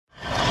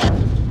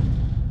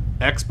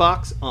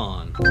Xbox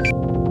on.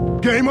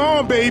 Game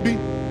on, baby.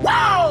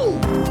 Wow!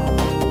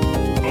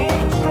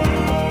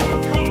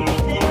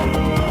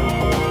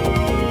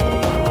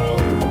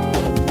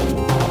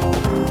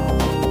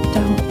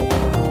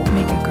 Don't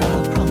make a girl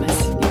a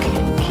promise you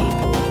can't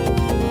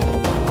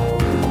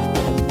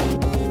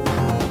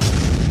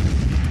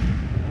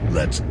keep.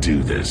 Let's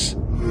do this.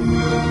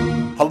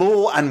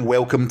 Hello and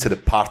welcome to the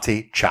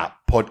Party Chat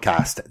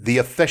Podcast, the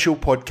official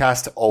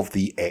podcast of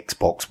the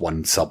Xbox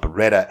One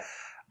subreddit.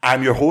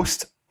 I'm your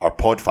host, our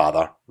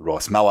podfather,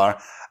 Ross Miller,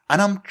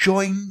 and I'm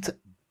joined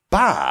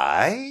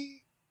by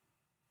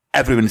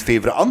everyone's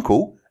favourite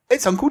uncle.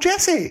 It's Uncle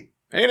Jesse.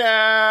 Hey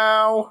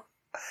now.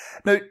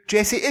 Now,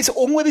 Jesse, it's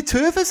only the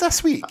two of us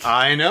this week.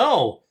 I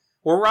know.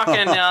 We're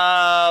rocking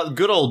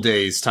good old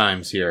days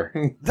times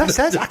here. This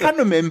is, I can't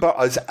remember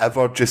us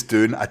ever just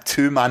doing a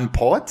two-man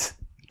pod,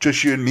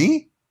 just you and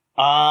me.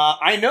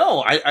 I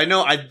know.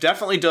 I've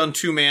definitely done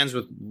two mans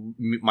with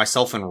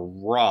myself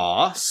and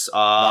Ross.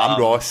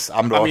 I'm Ross.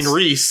 I mean,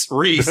 Reese.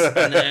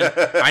 And then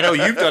I know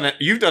you've done it.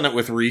 You've done it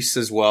with Reese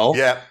as well.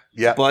 Yeah.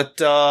 But,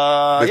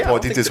 we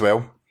podied as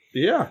well.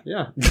 Yeah.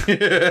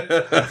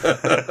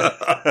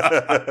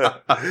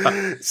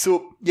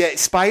 So, yeah,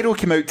 Spyro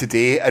came out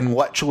today, and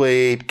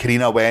literally,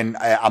 Carina went,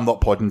 I'm not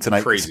podding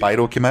tonight. Crazy.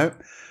 Spyro came out.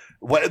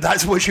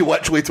 That's what she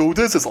literally told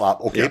us. It's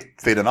like, okay, yeah.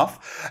 Fair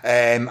enough.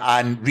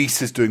 And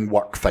Reese is doing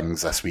work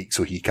things this week,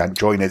 so he can't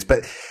join us.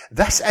 But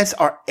this is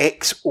our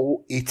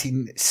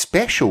XO18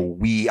 Special.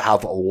 We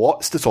have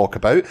lots to talk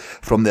about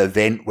from the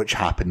event which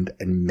happened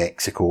in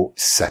Mexico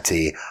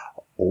City.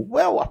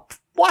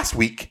 Last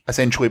week,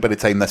 essentially, by the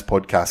time this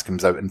podcast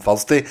comes out on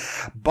Thursday.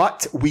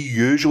 But we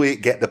usually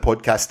get the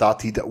podcast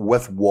started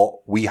with what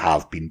we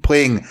have been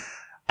playing.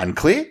 And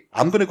Clay,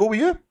 I'm going to go with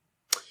you.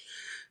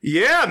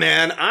 Yeah,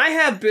 man. I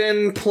have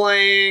been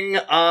playing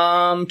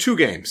two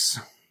games.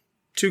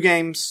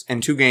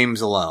 And two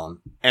games alone.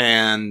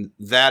 And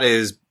that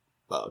is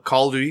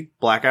Call of Duty,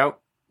 Blackout.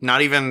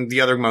 Not even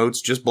the other modes,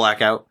 just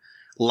Blackout.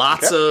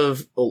 Lots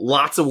of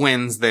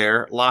wins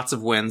there. Lots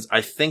of wins.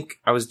 I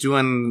think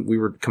we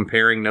were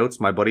comparing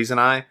notes, my buddies and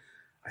I.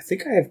 I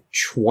think I have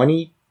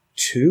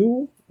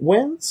 22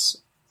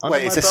 wins.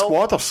 Wait, is it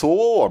squad or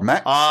solo or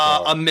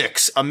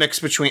mix? A mix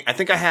between, I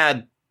think I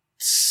had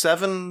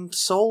 7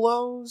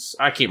 solos.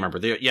 I can't remember.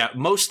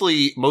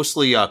 Mostly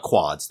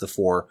quads. The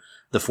four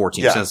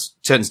teams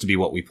tends to be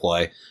what we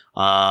play.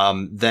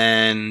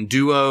 Then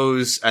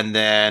duos, and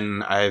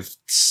then I have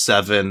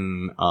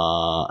 7.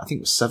 I think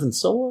it was 7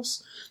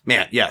 solos.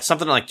 Man, yeah,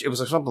 something like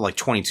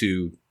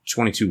 22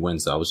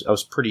 wins. Though. I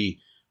was pretty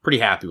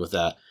happy with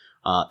that.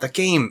 That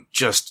game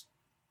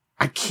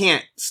I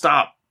can't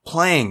stop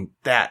playing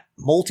that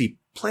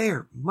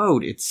multiplayer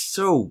mode.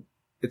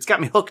 It's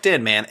got me hooked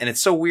in, man. And it's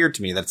so weird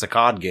to me that it's a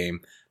COD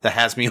game that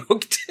has me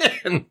hooked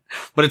in.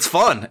 But it's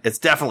fun. It's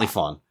definitely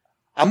fun.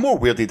 I'm more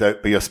weirded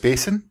out by your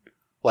spacing.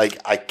 Like,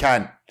 I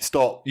can't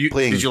stop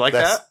playing. Did you like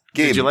this that?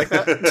 game. Did you like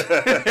that?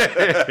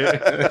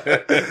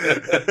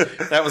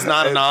 That was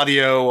not an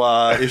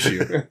audio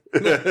issue.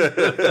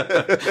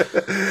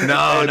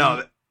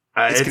 No.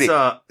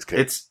 It's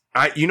great.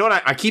 You know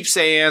what I keep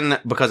saying,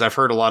 because I've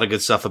heard a lot of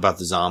good stuff about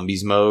the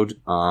zombies mode,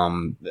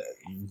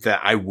 that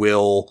I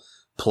will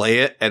play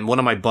it. And one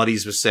of my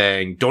buddies was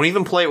saying, don't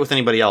even play it with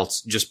anybody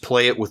else. Just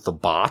play it with the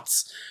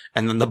bots.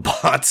 And then the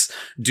bots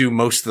do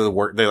most of the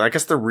work. I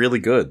guess they're really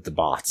good, the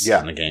bots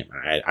in the game.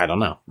 I don't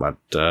know, but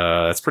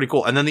it's pretty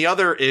cool. And then the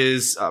other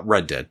is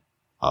Red Dead,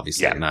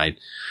 obviously. Yeah. And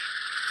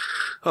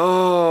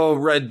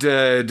Red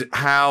Dead,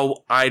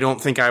 how I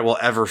don't think I will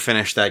ever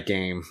finish that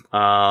game.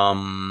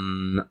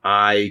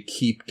 I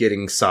keep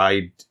getting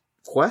sidetracked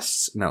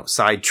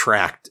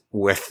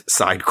with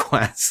side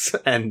quests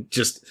and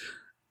just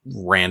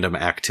random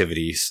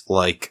activities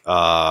like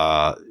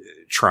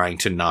trying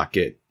to not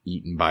get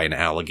eaten by an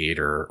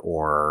alligator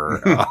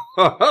or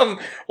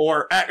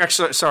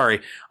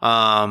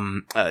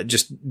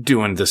just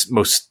doing this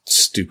most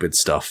stupid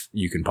stuff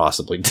you can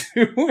possibly do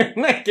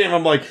in that game.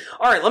 I'm like,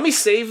 all right, let me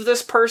save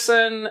this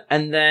person,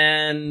 and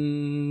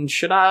then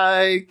should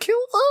I kill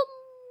them?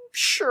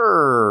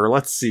 Sure,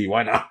 let's see,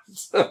 why not?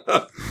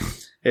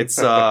 It's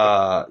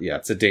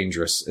it's a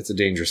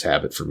dangerous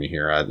habit for me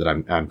here that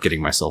I'm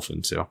getting myself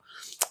into.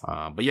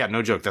 But yeah,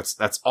 no joke.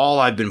 That's all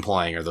I've been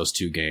playing are those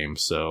two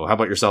games. So how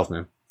about yourself,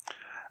 man?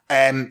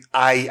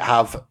 I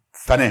have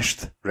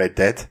finished Red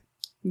Dead.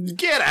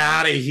 Get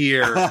out of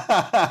here.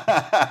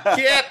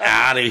 Get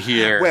out of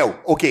here. Well,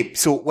 okay,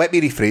 so let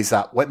me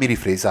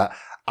rephrase that.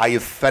 I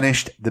have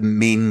finished the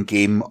main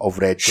game of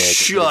Red Dead.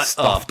 Shut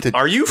up.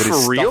 Are you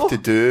for real? Stuff to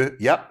do.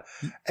 Yep.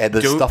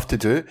 There's stuff to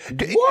do.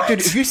 What?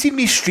 Dude, have you seen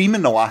me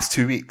streaming the last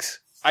 2 weeks?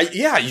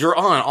 Yeah, you're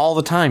on all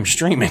the time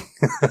streaming.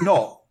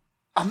 No.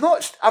 I'm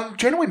not. I'm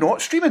generally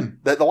not streaming.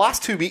 The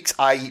last 2 weeks,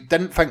 I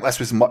didn't think this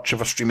was much of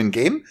a streaming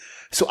game,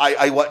 so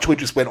I literally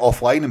just went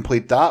offline and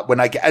played that.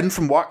 When I get in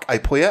from work, I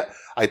play it.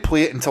 I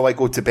play it until I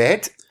go to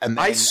bed, and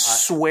then I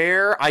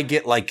swear I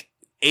get like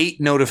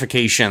 8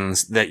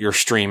 notifications that you're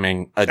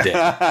streaming a day.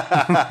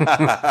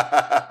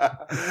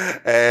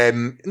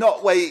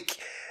 Not like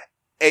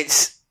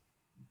it's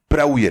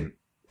brilliant.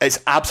 It's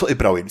absolutely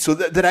brilliant. So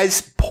there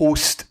is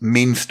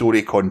post-main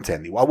story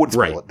content. I won't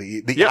spoil it,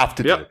 that you have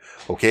to do.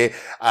 Okay?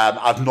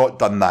 I've not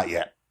done that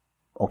yet.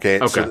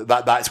 Okay? So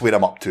that's where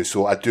I'm up to.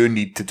 So I do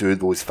need to do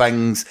those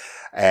things.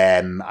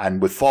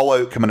 And with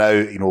Fallout coming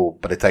out, you know,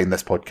 by the time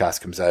this podcast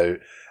comes out,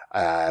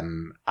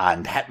 and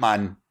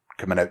Hitman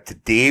coming out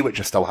today, which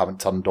I still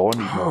haven't turned on.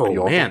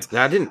 Oh, man.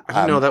 I didn't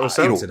know that was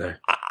out today.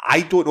 I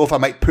don't know if I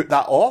might put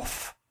that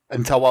off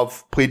until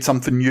I've played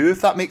something new,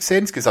 if that makes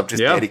sense, because I've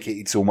just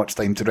dedicated so much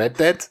time to Red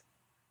Dead.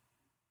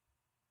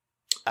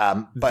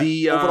 But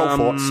overall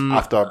thoughts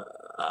after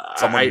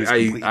someone who's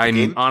completed the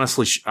game?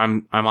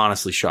 I'm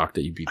honestly shocked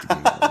that you beat the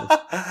game.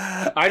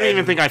 I don't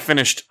even think I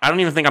finished. I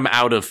don't even think I'm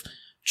out of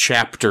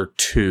chapter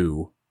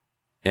 2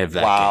 of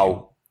that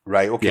game.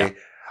 Right, okay.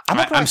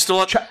 Yeah. I'm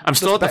still at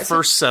the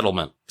first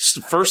settlement.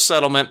 First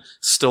settlement,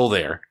 still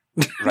there.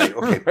 Right,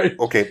 okay.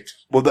 Okay.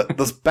 Well,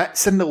 there's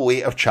bits in the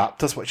later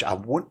chapters which I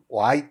won't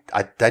lie,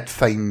 I did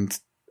find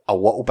a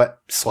little bit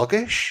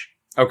sluggish.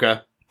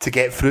 Okay. To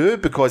get through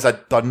because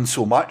I'd done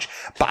so much.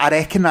 But I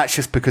reckon that's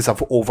just because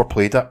I've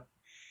overplayed it.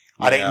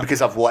 I reckon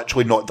because I've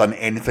literally not done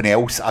anything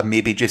else. I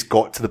maybe just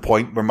got to the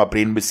point where my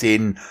brain was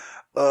saying,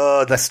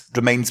 this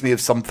reminds me of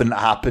something that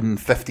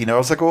happened 15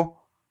 hours ago.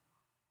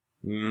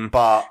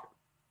 But,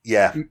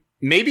 yeah.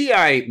 Maybe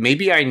I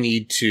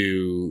need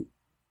to...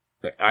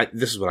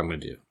 this is what I'm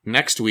going to do.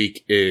 Next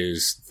week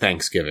is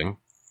Thanksgiving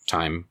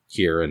time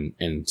here in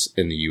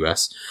the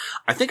US.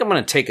 I think I'm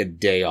going to take a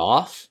day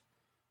off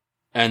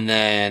and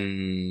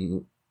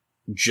then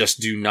just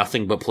do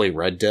nothing but play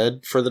Red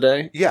Dead for the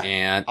day. Yeah.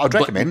 And I'd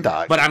recommend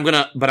that. But I'm going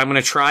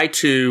to try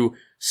to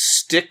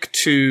stick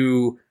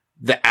to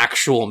the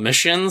actual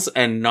missions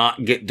and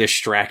not get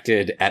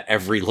distracted at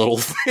every little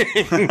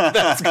thing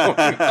that's going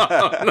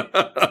on.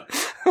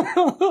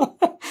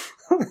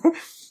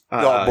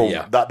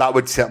 That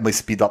would certainly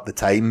speed up the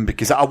time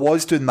because I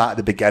was doing that at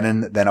the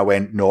beginning. Then I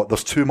went, no,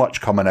 there's too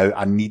much coming out.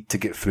 I need to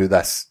get through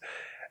this.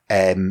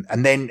 And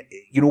then,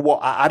 you know what?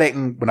 I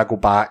reckon when I go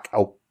back,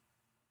 I'll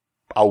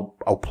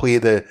play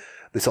the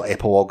sort of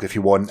epilogue if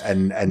you want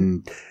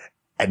and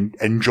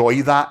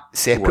enjoy that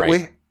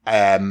separately.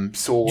 Right.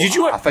 So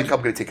I think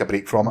I'm going to take a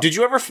break from it.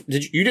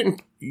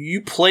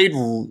 You played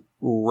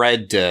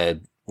Red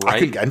Dead, right? I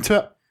couldn't get into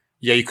it.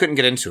 Yeah, you couldn't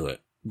get into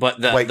it.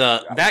 But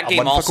that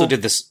game also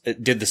did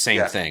the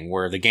same thing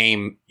where the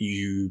game,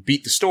 you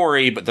beat the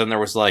story, but then there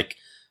was like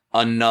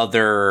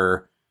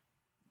another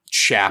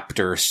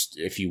chapter,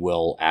 if you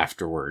will,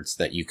 afterwards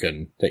that you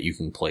can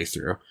play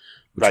through,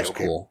 which is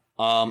cool.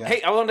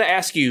 Hey, I wanted to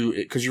ask you,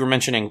 because you were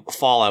mentioning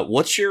Fallout,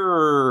 what's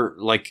your,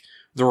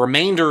 the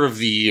remainder of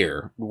the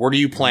year? What are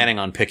you planning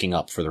on picking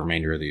up for the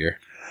remainder of the year?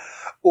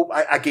 Well,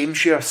 a game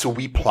share, so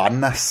we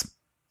plan this,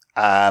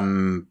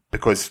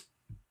 because,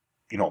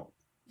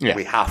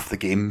 we half the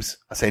games,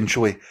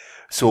 essentially.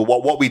 So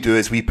what we do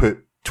is we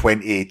put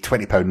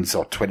 £20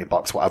 or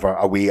 $20, whatever,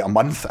 away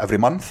every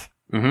month.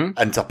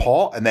 Into a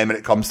pot, and then when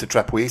it comes to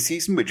AAA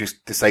season, we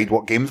just decide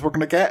what games we're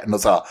going to get, and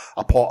there's a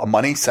pot of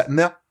money sitting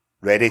there,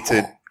 ready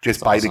to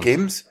just buy the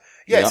games.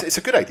 Yeah, it's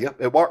a good idea.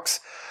 It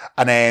works.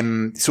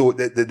 And so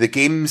the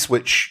games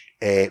which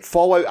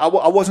Fallout,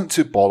 I wasn't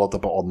too bothered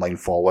about online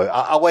Fallout.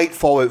 I liked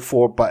Fallout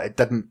 4, but it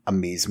didn't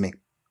amaze me.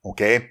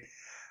 Okay.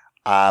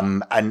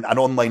 And an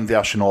online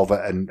version of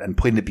it and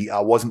playing the beta, I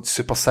wasn't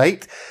super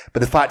psyched. But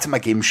the fact that my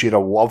game sharer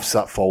loves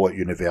that Fallout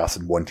universe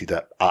and wanted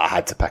it, I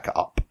had to pick it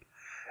up.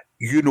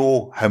 You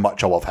know how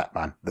much I love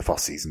Hitman, the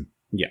first season.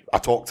 Yeah. I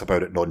talked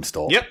about it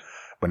non-stop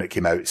when it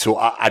came out. So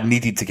I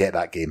needed to get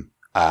that game.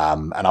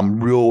 And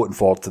I'm really looking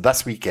forward to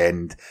this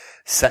weekend,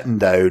 sitting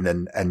down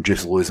and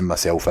just losing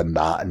myself in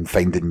that and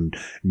finding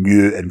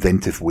new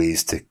inventive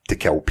ways to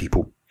kill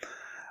people.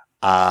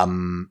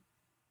 The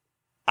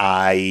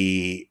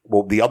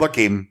other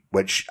game,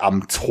 which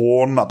I'm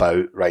torn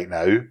about right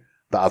now,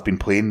 that I've been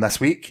playing this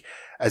week,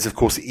 is of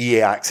course the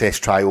EA Access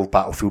trial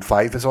Battlefield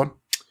 5 is on.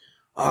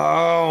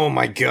 Oh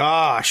my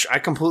gosh. I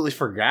completely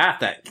forgot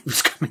that it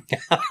was coming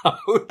out.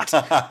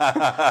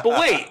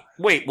 But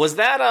wait, was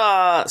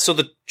that, so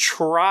the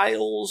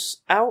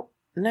trial's out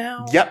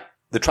now? Yep.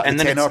 The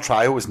 10-hour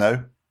trial is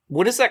now.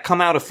 When does that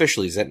come out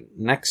officially? Is that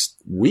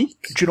next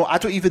week? Do you know, I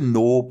don't even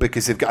know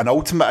because they've got an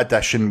Ultimate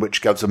Edition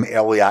which gives them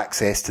early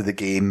access to the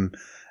game.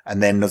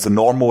 And then there's a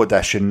normal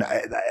edition.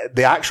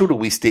 The actual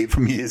release date for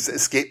me has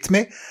escaped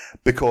me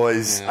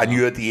because I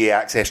knew the EA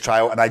Access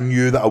trial and I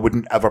knew that I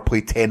wouldn't ever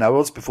play 10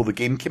 hours before the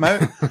game came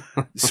out.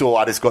 So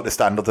I just got the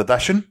standard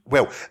edition.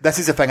 Well, this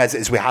is the thing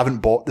is we haven't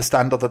bought the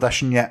standard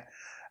edition yet,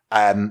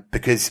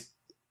 because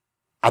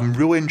I'm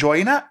really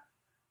enjoying it.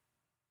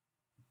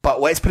 But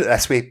let's put it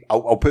this way.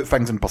 I'll put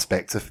things in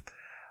perspective.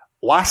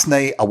 Last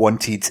night I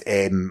wanted,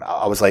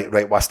 I was like,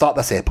 right, well, I start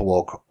this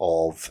epilogue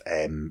of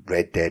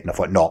Red Dead, and I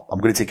thought, no, I'm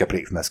going to take a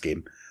break from this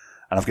game.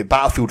 And I've got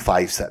Battlefield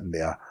 5 sitting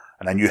there,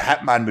 and I knew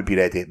Hitman would be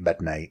ready at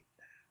midnight.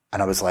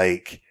 And I was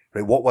like,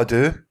 right, what will I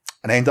do?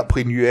 And I ended up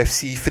playing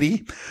UFC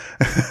 3.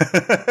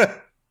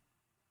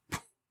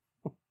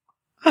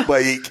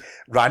 like,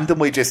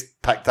 randomly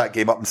just picked that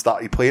game up and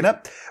started playing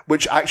it,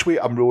 which actually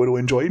I'm really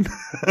enjoying.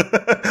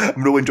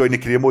 I'm really enjoying the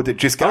career mode. It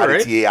just got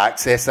added to EA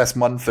Access this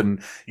month,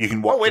 and you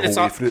can work the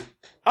whole way through.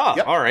 Oh,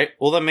 yep. All right.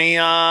 Well, then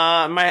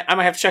I might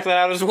have to check that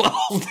out as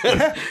well.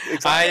 Yeah,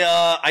 exactly.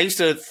 I used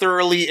to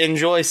thoroughly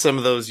enjoy some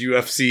of those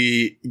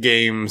UFC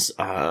games.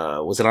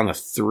 Was it on the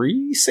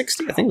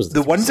 360? I think it was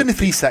the ones in the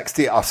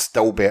 360 are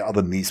still better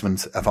than these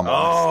ones, if I'm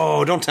honest.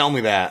 Oh, don't tell me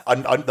that.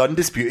 The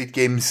Undisputed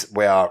games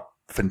were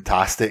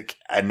fantastic.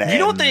 And you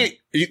know what they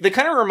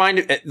kind of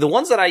reminded, the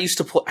ones that I used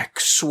to play, I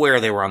swear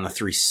they were on the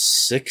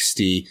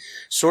 360,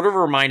 sort of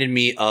reminded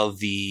me of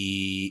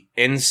the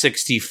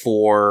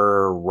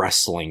N64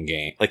 wrestling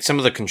game. Like some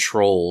of the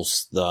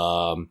controls,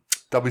 the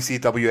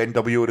WCW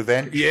NWO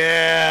event.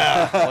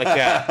 Yeah, like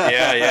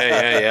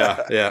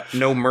that. Yeah.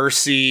 No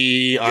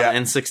Mercy on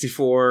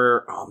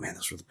N64. Oh man,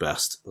 those were the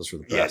best.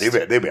 Yeah, they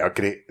were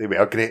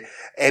great.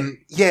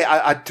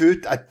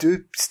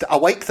 I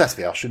like this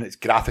version. It's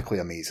graphically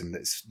amazing.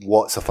 It's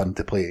lots of fun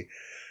to play.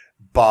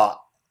 But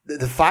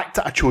the fact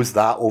that I chose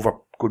that over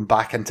going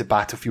back into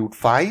Battlefield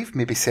 5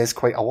 maybe says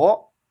quite a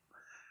lot.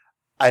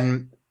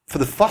 And for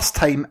the first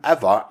time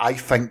ever, I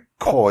think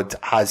COD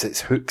has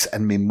its hooks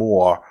in me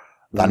more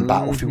than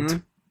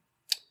Battlefield.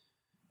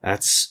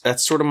 That's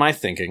sort of my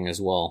thinking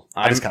as well.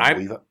 I just can't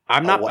believe it.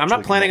 I'm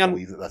not planning on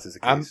believe that this is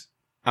the case.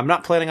 I'm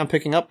not planning on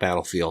picking up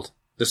Battlefield.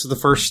 This is the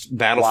first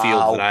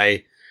Battlefield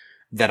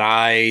that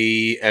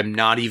I am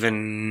not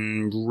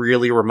even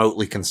really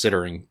remotely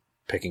considering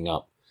picking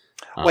up.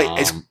 Wait,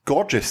 it's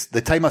gorgeous.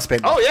 The time I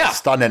spent is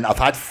stunning. I've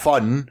had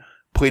fun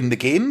playing the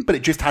game, but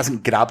it just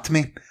hasn't grabbed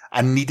me.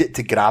 I need it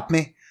to grab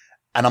me.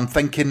 And I'm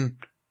thinking,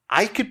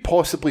 I could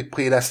possibly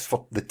play this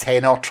for the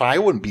 10-hour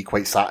trial and be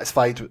quite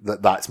satisfied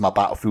that that's my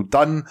Battlefield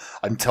done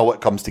until it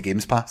comes to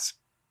Games Pass.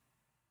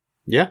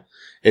 Yeah.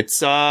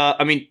 It's,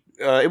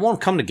 it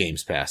won't come to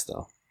Games Pass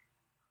though.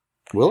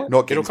 Will it?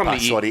 Not Games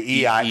Pass, sorry.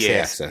 EA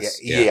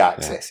Access. EA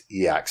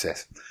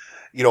Access.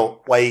 You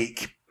know,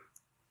 like,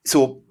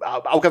 so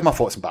I'll give my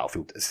thoughts on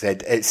Battlefield. As I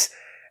said, it's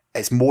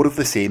more of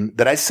the same.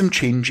 There is some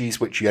changes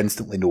which you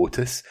instantly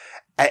notice.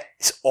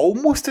 It's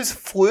almost as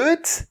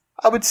fluid,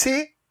 I would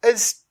say,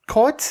 as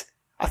COD.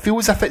 I feel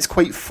as if it's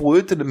quite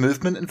fluid in the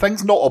movement and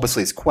things. Not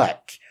obviously as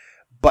quick,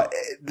 but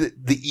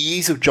the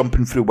ease of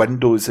jumping through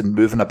windows and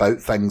moving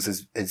about things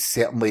is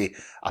certainly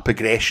a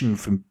progression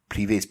from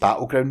previous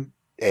Battleground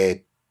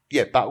games.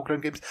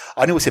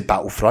 I know I said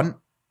Battlefront.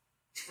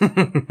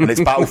 And it's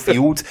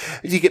Battlefield.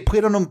 You get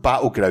playing on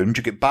Battleground,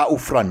 you get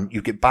Battlefront,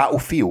 you get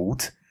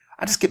Battlefield.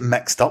 I just get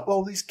mixed up with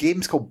all these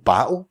games called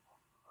Battle.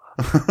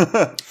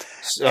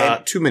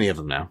 Too many of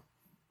them now.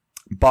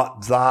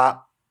 But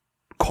that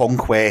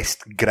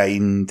conquest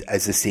grind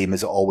is the same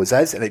as it always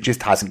is, and it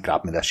just hasn't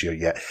grabbed me this year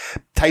yet.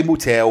 Time will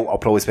tell. I'll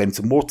probably spend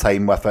some more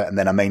time with it, and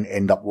then I might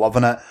end up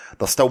loving it.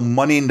 There's still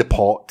money in the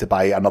pot to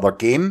buy another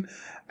game.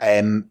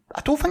 I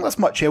don't think there's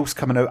much else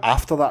coming out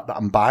after that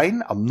I'm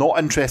buying. I'm not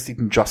interested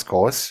in Just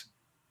Cause.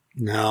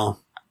 No.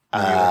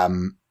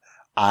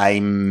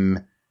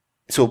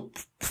 So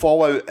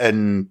Fallout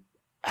and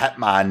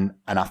Hitman,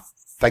 and I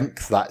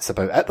think that's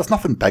about it. There's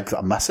nothing big that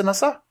I'm missing, is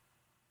there?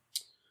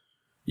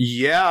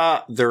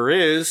 Yeah, there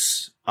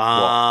is.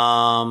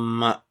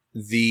 The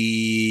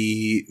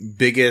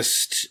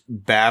biggest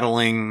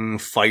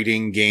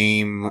fighting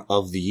game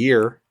of the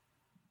year.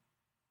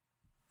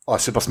 Oh,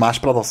 Super Smash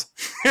Brothers.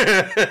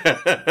 That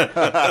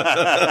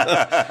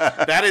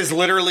is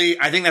literally,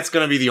 I think that's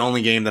going to be the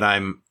only game that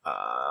I'm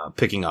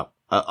picking up.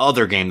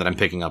 Other game that I'm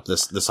picking up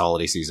this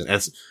holiday season.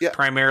 It's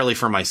primarily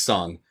for my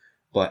son,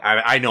 but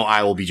I know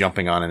I will be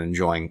jumping on and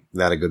enjoying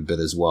that a good bit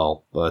as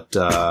well. But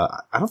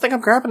I don't think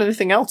I'm grabbing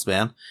anything else,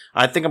 man.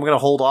 I think I'm going to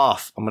hold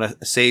off. I'm going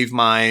to save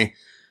my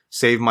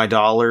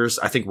dollars.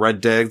 I think Red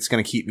Dead's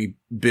going to keep me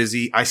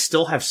busy. I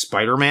still have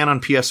Spider-Man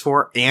on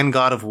PS4 and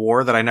God of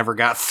War that I never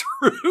got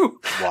through.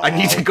 Wow. I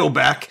need to go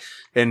back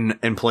and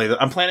play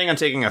that. I'm planning on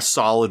taking a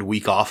solid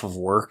week off of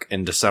work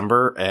in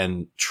December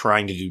and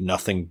trying to do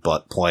nothing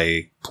but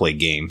play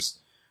games.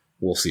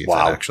 We'll see if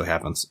that actually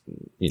happens.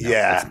 You know,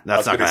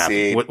 that's not going to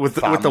happen.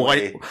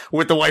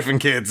 With the wife and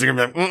kids, they're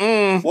going to be like,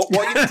 mm-mm. What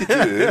you need to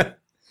do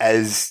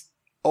is,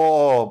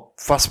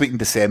 first week in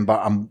December,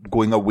 I'm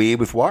going away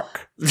with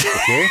work.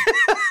 Okay.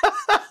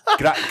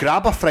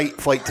 Grab a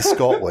flight to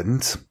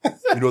Scotland.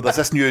 You know, there's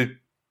this new,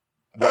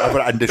 whatever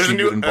industry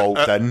you're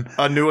involved in.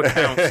 A new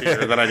account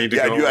here that I need to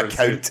go a new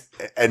account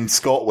in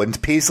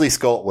Scotland, Paisley,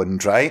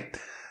 Scotland, right?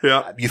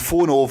 Yeah. You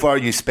phone over,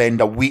 you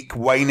spend a week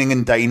whining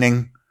and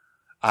dining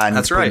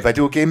and playing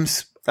video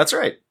games. That's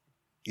right.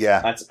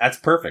 Yeah. That's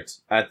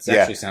perfect. That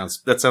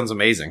sounds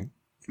amazing.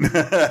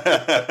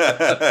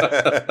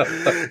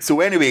 So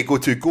anyway, go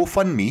to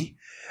GoFundMe.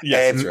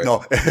 Yes, that's right.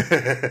 No.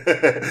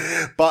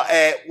 But,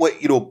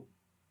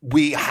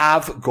 we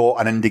have got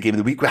an indie game of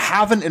the week. We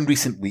haven't in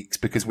recent weeks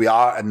because we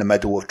are in the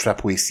middle of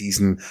AAA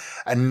season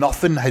and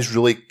nothing has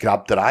really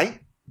grabbed our eye.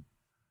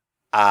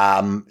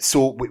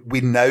 So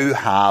we now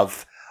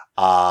have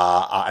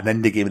an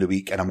indie game of the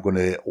week, and I'm going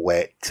to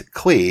let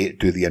Clay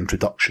do the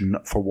introduction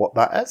for what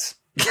that is.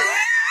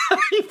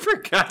 I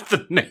forgot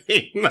the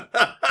name. No,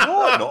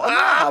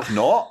 I have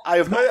not. I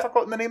have not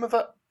forgotten the name of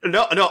it.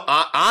 No,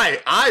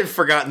 I've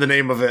forgotten the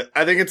name of it.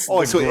 I think it's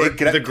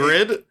the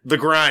grid, the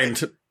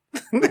grind.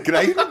 The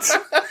grind?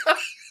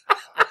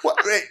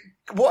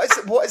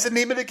 What is the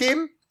name of the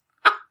game?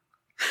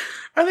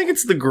 I think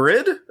it's the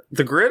grid.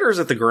 The grid, or is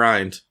it the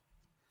grind?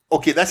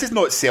 Okay, this is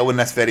not selling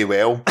this very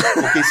well.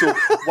 Okay, so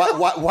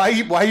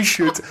why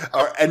should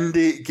our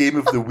indie game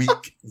of the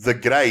week, The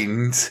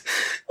Grind,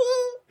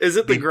 is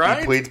it the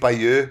grind? Be played by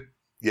you?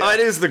 Yeah. It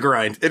is the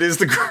grind. It is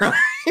the grind.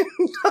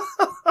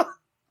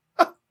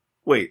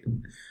 Wait,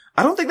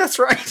 I don't think that's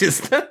right.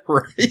 Is that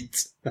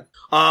right?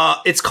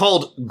 It's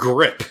called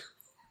Grip.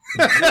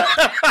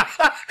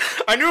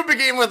 I knew it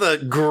began with a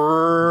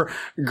grrr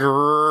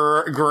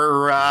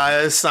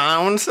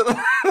sound.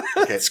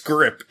 Okay. It's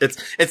grip.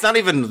 It's not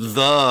even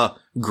the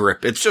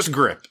grip. It's just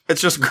grip.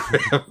 It's just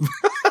grip.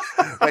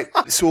 Right.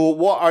 So,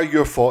 what are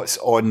your thoughts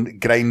on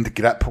Grind,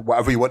 Grip,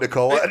 whatever you want to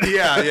call it?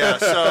 Yeah.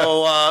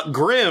 So,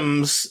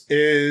 Grims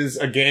is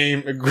a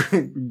game.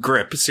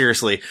 Grip,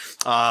 seriously.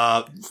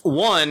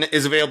 One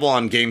is available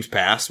on Games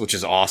Pass, which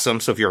is awesome.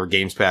 So, if you're a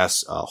Games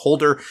Pass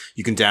holder,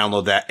 you can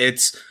download that.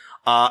 It's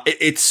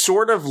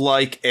sort of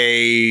like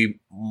a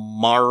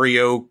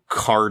Mario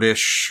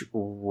Kart-ish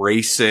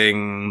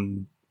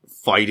racing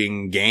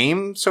fighting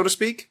game, so to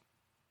speak.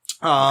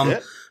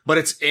 But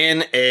it's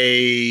in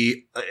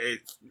a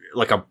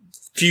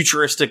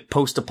futuristic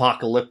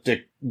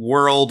post-apocalyptic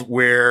world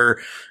where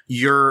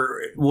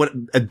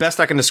at best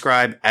I can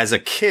describe as a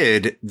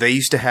kid, they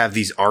used to have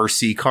these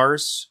RC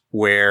cars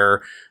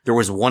where there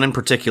was one in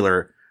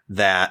particular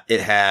that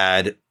it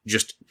had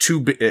just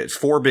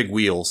four big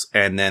wheels,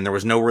 and then there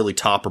was no really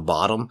top or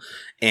bottom.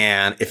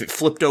 And if it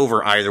flipped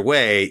over either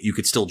way, you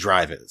could still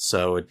drive it.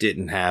 So it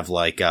didn't have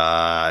it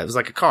was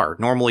like a car.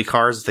 Normally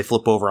cars, if they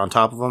flip over on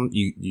top of them,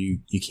 you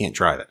can't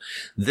drive it.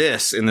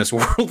 This, in this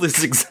world,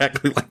 is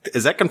exactly like,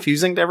 is that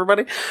confusing to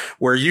everybody?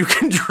 Where you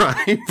can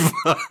drive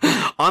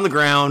on the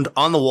ground,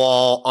 on the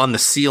wall, on the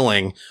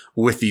ceiling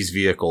with these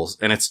vehicles.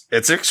 And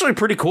it's actually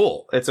pretty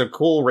cool. It's a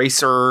cool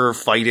racer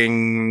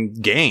fighting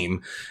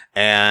game.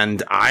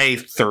 And I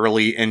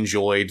thoroughly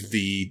enjoyed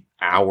the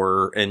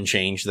hour and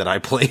change that I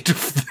played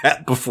of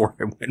that before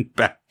I went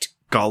back to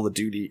Call of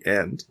Duty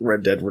and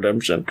Red Dead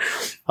Redemption.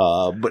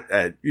 But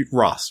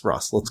Ross,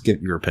 let's get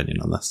your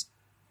opinion on this.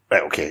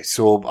 Right, okay.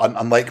 So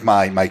unlike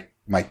my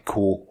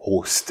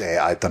co-host,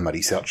 I've done my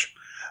research.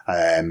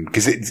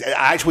 Because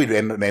I actually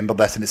remember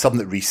this, and it's something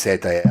that Reese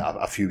said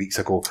a few weeks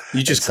ago.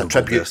 You just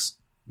Googled this.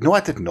 No,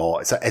 I did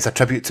not. It's a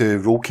tribute to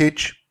Roll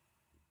Cage.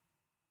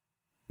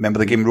 Remember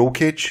the game Roll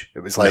Cage? It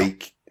was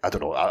like, I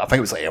don't know, I think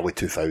it was like early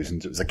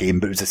 2000s. It was a game,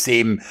 but it was the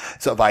same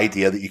sort of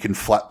idea that you can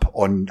flip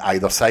on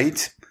either side.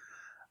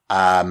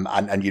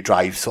 And you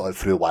drive sort of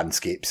through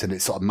landscapes, and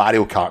it's sort of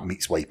Mario Kart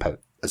meets Wipeout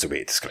is a way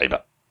to describe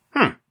it.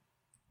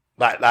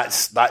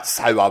 That's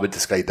how I would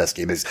describe this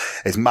game is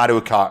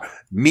Mario Kart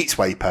meets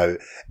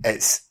Wipeout.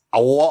 It's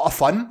a lot of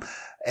fun.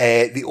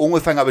 The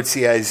only thing I would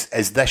say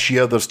is this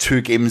year there's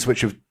two games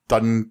which have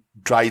done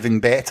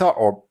driving better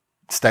or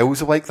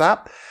styles like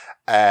that.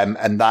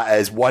 And that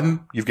is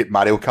one, you've got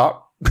Mario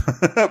Kart.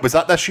 Was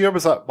that this year?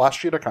 Was that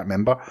last year? I can't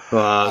remember.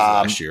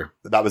 Last year.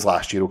 That was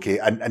last year, okay.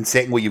 And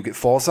secondly, you've got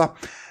Forza.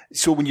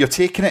 So when you're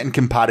taking it in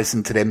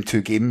comparison to them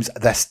two games,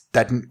 this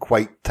didn't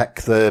quite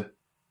tick the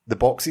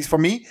boxes for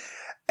me.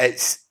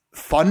 It's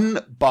fun,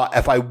 but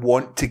if I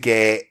want to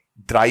get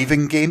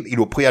driving game,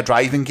 play a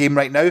driving game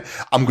right now,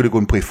 I'm going to go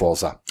and play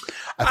Forza.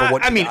 If I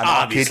want to get an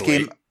arcade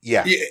game,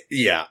 yeah.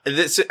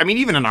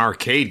 Even an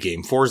arcade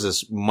game,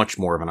 Forza's much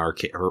more of an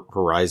arcade.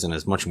 Horizon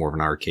is much more of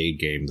an arcade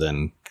game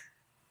than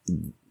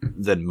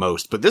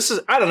most. But this is,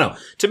 I don't know.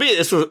 To me,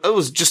 it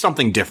was just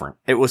something different.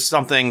 It was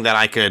something that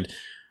I could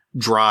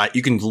drive.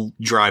 You can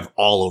drive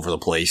all over the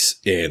place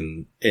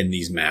in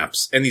these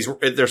maps, and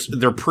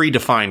they're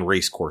predefined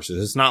race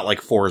courses. It's not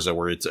like Forza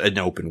where it's an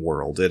open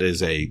world. It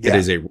is a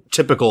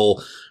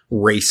typical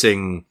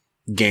racing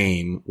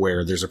game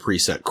where there's a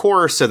preset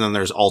course, and then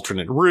there's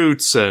alternate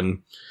routes,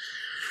 and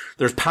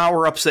there's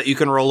power-ups that you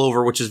can roll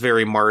over, which is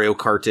very Mario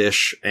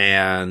Kart-ish,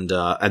 and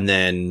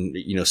then,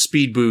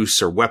 speed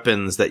boosts or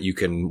weapons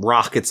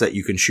rockets that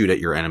you can shoot at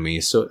your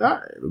enemies. So,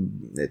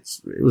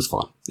 it was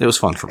fun. It was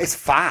fun for me. It's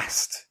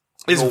fast.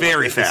 It's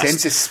very fast. The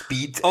sense of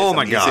speed. Oh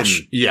my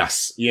gosh.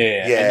 Yes.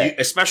 Yeah. And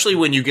especially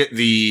when you get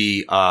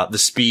the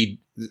speed,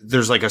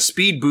 there's like a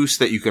speed boost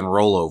that you can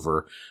roll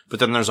over, but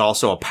then there's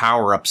also a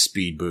power-up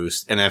speed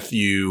boost. And if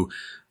you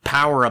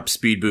power up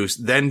speed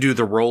boost, then do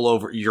the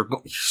rollover, you're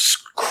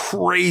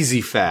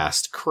crazy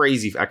fast.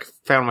 I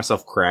found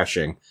myself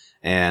crashing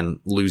and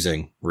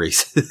losing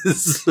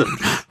races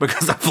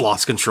because I've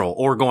lost control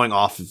or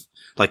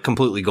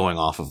completely going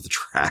off of the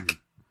track.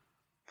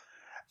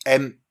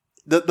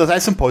 There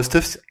is some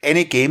positives.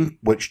 Any game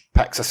which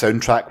picks a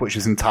soundtrack which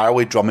is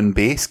entirely drum and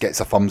bass gets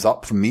a thumbs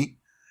up from me.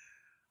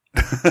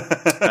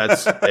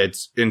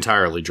 It's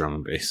entirely drum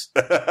and bass.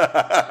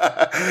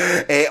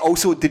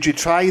 Also, did you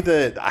try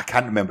I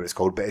can't remember what it's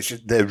called, but it's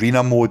just the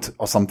arena mode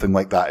or something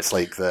like that. It's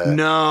like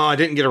No, I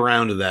didn't get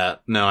around to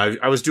that. No,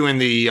 I was doing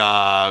the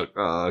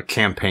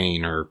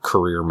campaign or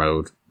career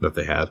mode that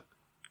they had.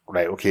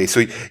 Right, okay.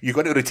 So you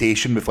got a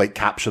rotation with like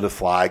capture the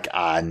flag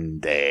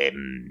and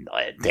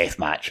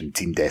deathmatch and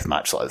team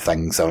deathmatch sort of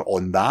things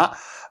on that.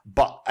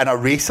 But in a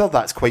racer,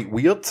 that's quite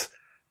weird.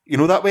 You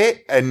know that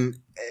way? And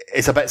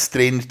it's a bit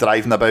strange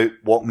driving about,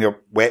 walking your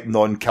weapon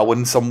on,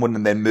 killing someone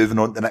and then moving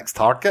on to the next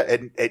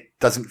target. It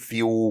doesn't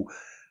feel...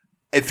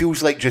 It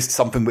feels like just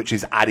something which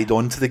is added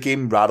on to the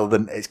game rather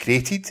than it's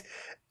created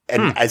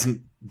and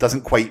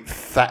doesn't quite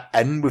fit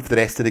in with the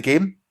rest of the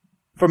game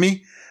for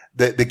me.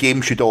 The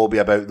game should all be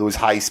about those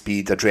high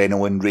speed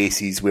adrenaline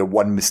races where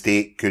one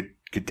mistake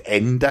could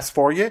end this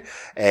for you,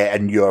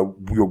 and your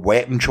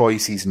weapon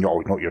choices and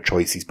not your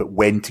choices, but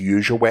when to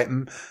use your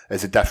weapon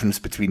is a difference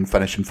between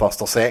finishing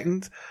first or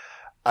second.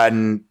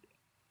 And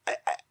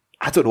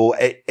I don't know,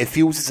 it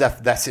feels as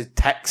if this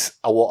ticks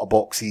a lot of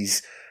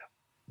boxes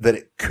that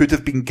it could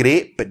have been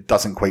great, but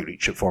doesn't quite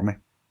reach it for me.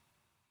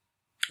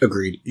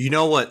 Agreed. You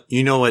know what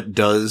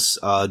does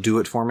do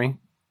it for me?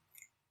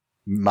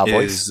 My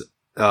voice.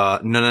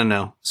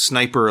 No.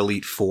 Sniper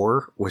Elite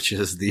 4, which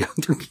is the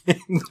other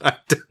game that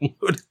I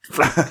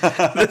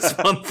downloaded this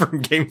month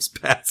from Games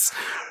Pass,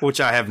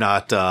 which I have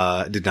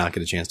did not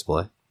get a chance to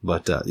play.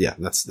 But, yeah,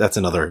 that's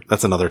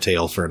another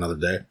tale for another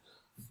day.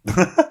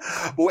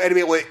 Well,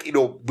 anyway,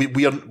 look,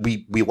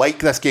 we like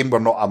this game.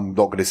 I'm not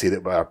going to say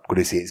that we're going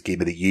to say it's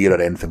game of the year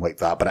or anything like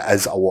that, but it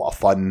is a lot of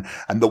fun.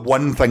 And the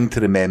one thing to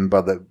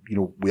remember that,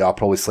 we are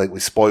probably slightly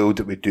spoiled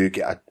that we do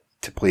get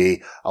to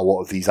play a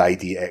lot of these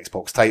ID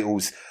Xbox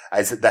titles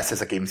is that this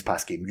is a Games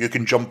Pass game. You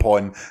can jump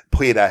on,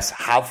 play this,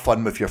 have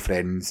fun with your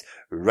friends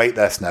right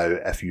this now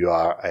if you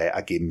are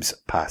a Games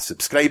Pass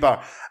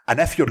subscriber. And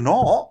if you're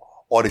not,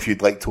 or if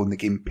you'd like to own the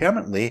game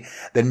permanently,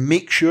 then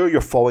make sure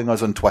you're following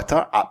us on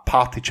Twitter at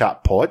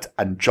PartyChatPod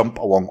and jump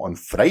along on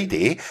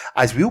Friday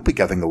as we'll be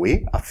giving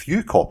away a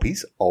few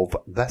copies of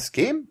this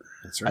game.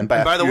 That's right. And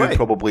by the way,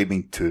 probably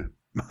mean two.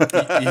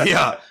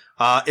 Yeah.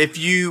 If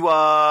you,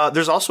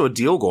 there's also a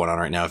deal going on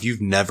right now. If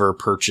you've never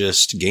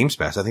purchased Games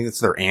Pass, I think it's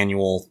their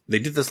annual, they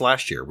did this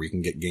last year where you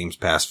can get Games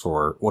Pass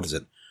for, what is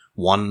it?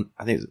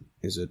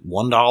 Is it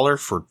 $1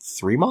 for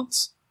 3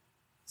 months?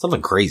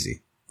 Something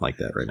crazy like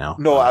that right now.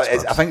 No, I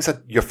think it's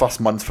your first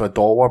month for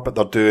 $1, but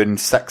they're doing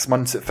 6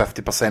 months at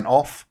 50%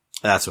 off.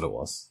 That's what it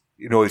was.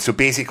 So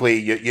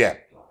basically,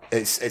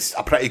 it's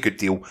a pretty good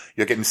deal.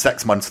 You're getting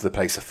 6 months for the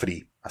price of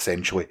 3,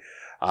 essentially.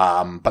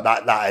 But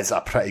that is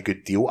a pretty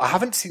good deal. I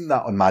haven't seen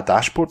that on my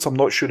dashboard, so I'm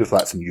not sure if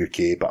that's in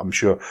UK, but I'm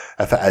sure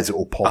if it is, it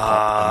will pop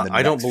up in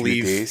the next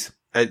few days.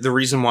 The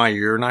reason why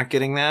you're not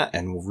getting that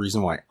and the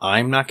reason why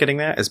I'm not getting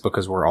that is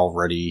because we're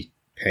already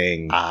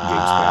paying Games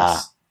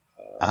Pass.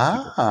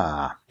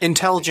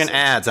 Intelligent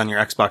ads on your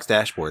Xbox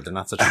dashboard. They're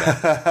not such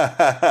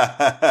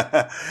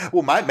bad.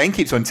 Well, mine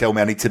keeps on telling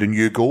me I need to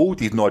renew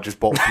gold, even though I just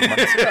bought 3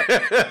 months of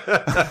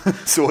it.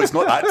 So it's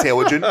not that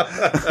intelligent.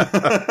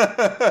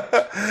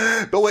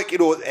 But look,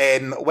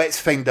 let's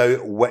find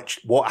out what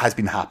has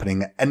been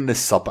happening in the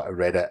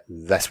subreddit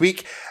this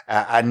week.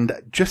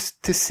 And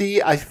just to say,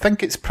 I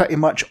think it's pretty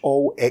much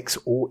all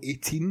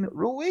XO18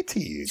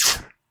 related.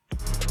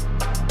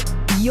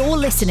 You're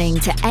listening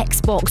to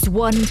Xbox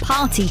One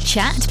Party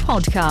Chat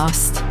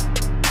Podcast.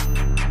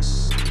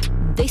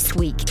 This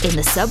week in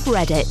the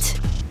subreddit.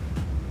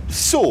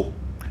 So,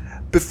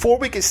 before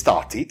we get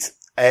started,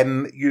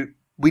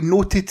 we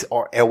noted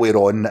earlier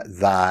on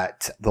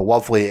that the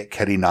lovely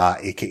Carina,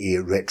 aka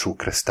Retro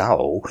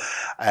Crystal,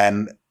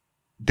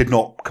 did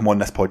not come on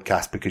this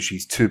podcast because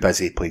she's too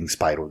busy playing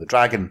Spyro the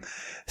Dragon.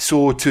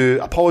 So to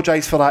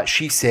apologise for that,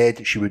 she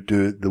said she would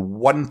do the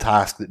one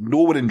task that no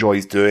one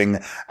enjoys doing,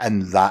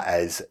 and that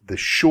is the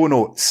show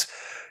notes.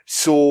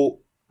 So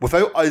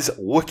without us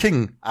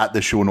looking at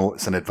the show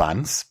notes in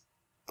advance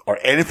or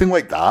anything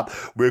like that,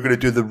 we're going to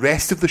do the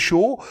rest of the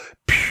show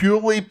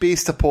purely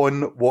based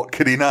upon what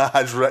Carina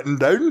has written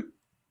down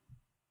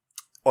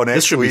on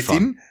This should be XO18.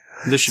 fun.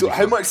 This should be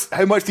fun.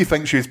 How much do you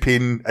think she was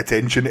paying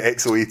attention to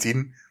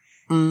XO18?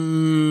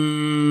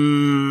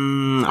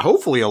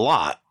 Hopefully a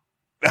lot.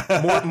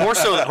 More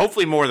so,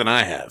 hopefully more than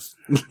I have.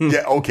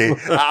 Yeah, okay.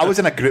 I was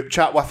in a group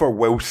chat with her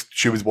whilst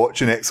she was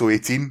watching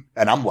XO18,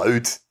 and I'm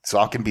loud, so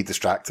I can be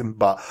distracting,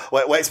 but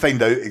let's find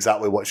out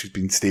exactly what she's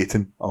been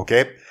stating,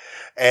 okay?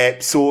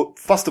 So,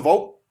 first of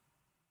all,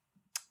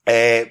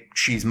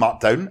 she's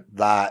marked down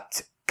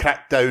that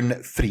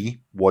Crackdown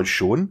 3 was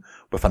shown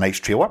with a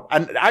nice trailer.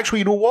 And actually,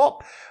 you know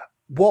what?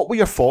 What were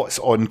your thoughts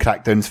on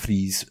Crackdown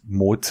 3's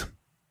mode?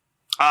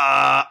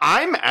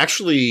 I'm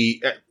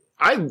actually,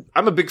 I'm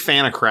a big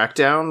fan of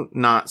Crackdown,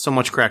 not so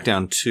much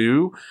Crackdown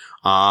 2.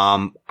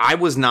 I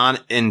was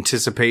not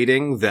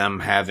anticipating them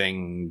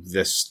having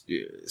this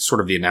sort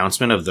of the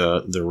announcement of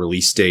the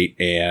release date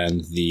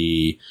and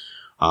the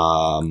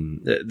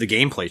the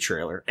gameplay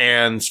trailer.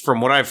 And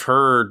from what I've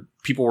heard,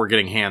 people were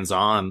getting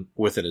hands-on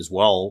with it as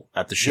well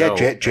at the show.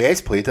 Yeah,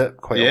 Jess played it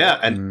quite a lot.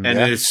 And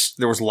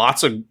there was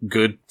lots of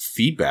good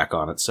feedback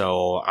on it.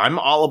 So I'm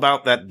all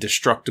about that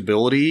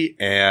destructibility,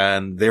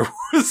 and there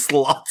was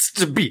lots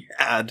to be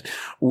had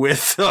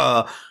with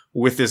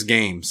this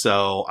game.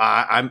 So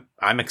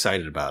I'm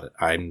excited about it.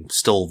 I'm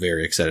still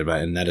very excited about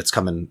it, and that it's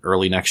coming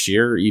early next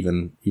year,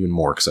 even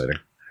more exciting.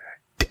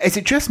 Is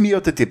it just me,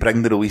 or did they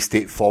bring the release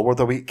date forward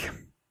a week?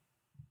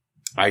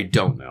 I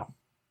don't know.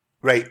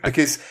 Right,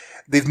 because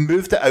they've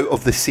moved it out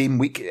of the same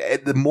week.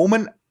 At the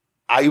moment,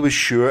 I was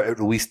sure it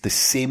released the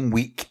same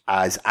week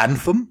as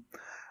Anthem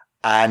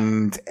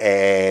and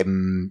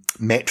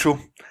Metro.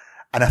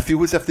 And I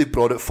feel as if they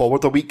brought it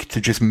forward a week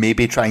to just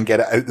maybe try and get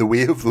it out the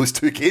way of those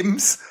two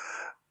games.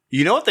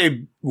 You know what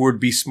they would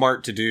be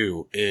smart to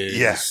do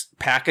is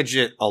package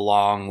it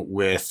along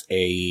with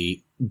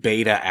a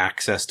beta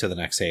access to the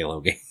next Halo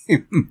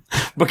game.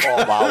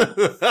 Because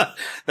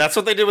that's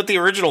what they did with the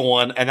original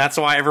one, and that's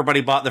why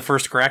everybody bought the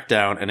first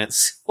Crackdown, and it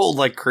sold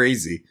like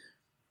crazy.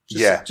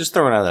 Just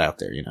throwing that out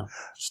there,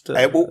 Just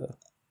a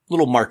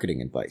little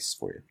marketing advice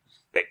for you.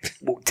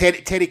 Well,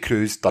 Terry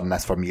Crews done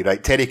this for me,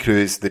 right? Terry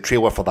Crews, the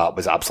trailer for that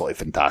was absolutely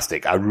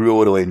fantastic. I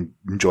really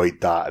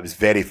enjoyed that. It was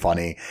very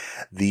funny.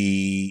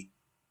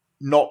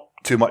 Not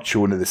too much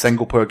shown in the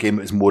single player game.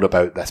 It was more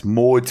about this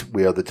mode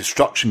where the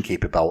destruction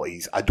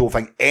capabilities, I don't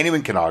think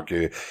anyone can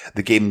argue.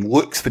 The game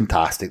looks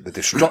fantastic. The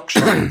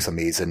destruction looks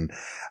amazing.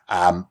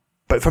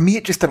 But for me,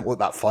 it just didn't look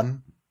that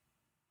fun.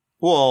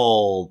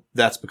 Well,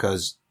 that's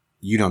because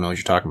you don't know what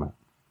you're talking about.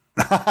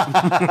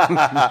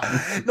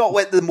 Not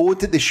like the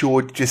mode that they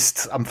showed,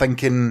 I'm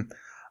thinking,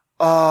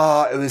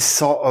 it was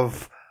sort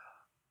of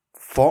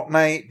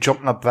Fortnite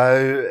jumping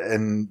about,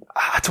 and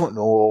I don't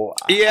know.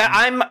 Yeah,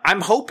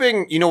 I'm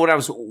hoping, when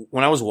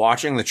I was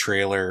watching the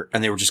trailer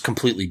and they were just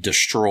completely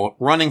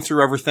running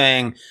through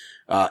everything,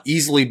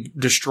 easily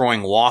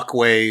destroying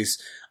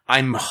walkways.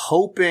 I'm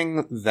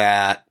hoping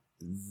that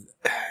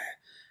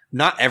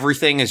not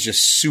everything is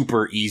just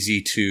super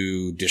easy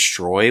to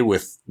destroy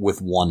with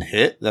one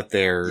hit, that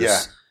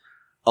there's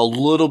a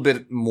little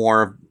bit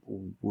more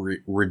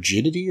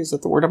rigidity. Is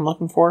that the word I'm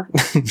looking for?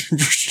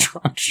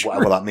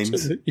 Whatever that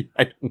means.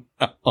 I don't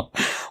know.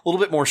 A little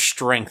bit more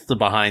strength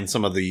behind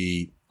some of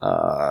the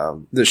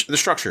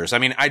structures. I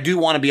mean, I do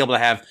want to be able to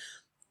have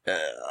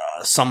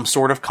some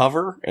sort of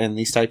cover in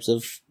these types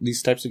of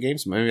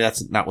games. Maybe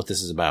that's not what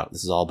this is about.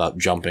 This is all about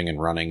jumping and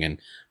running and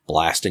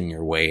blasting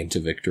your way into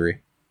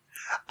victory.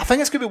 I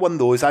think it's going to be one of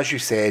those, as you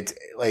said,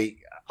 like,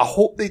 I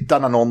hope they've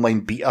done an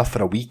online beta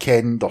for a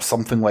weekend or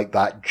something like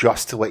that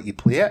just to let you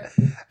play it.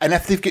 And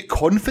if they've got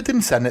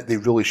confidence in it, they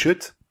really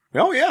should.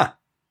 Oh, yeah.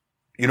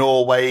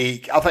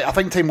 I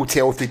think time will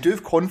tell. If they do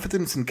have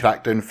confidence in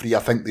Crackdown 3, I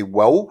think they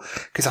will.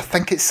 Because I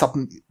think it's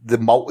something, the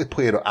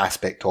multiplayer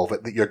aspect of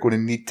it, that you're going to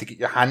need to get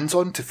your hands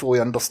on to fully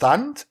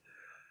understand.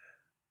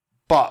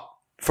 But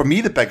for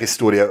me, the biggest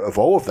story out of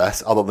all of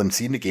this, other than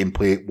seeing the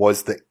gameplay,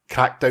 was that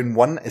Crackdown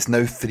 1 is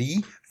now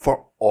free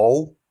for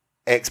all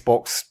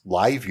Xbox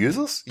Live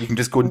users. You can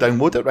just go and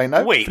download it right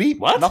now. Wait, free?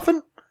 what?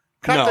 Nothing?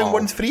 Crackdown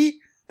 1's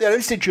free? They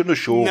announced it during the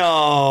show.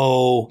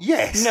 No.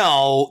 Yes.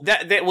 No.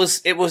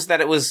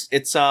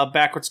 It's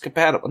backwards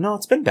compatible. No,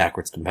 it's been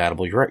backwards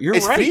compatible. You're right.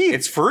 It's right. Free.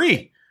 It's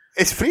free.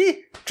 It's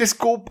free. Just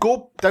go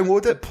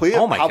download it, play it.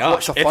 Oh my have gosh.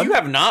 lots of If fun. you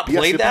have not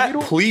played that,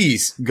 superhero.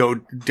 please go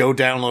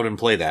download and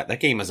play that. That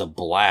game is a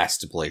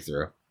blast to play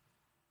through.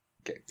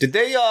 Okay. Did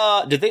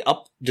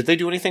they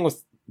do anything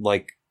with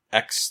like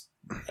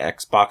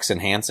Xbox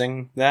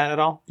enhancing that at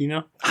all? Do you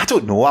know? I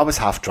don't know. I was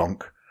half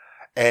drunk.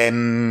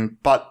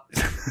 But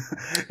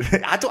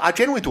I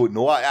generally don't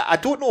know. I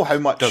don't know how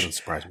much. Doesn't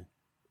surprise me.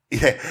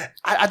 Yeah.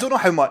 I don't know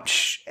how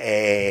much,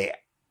 I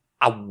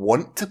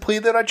want to play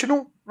the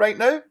original right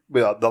now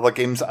with the other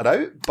games that are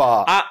out,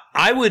 but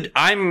I'm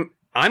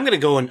going to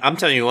go and I'm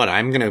telling you what,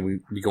 I'm going to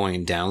be going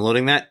and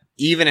downloading that.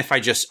 Even if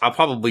I'll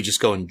probably just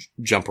go and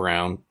jump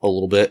around a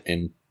little bit,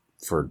 and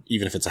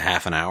even if it's a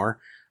half an hour,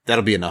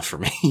 that'll be enough for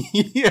me.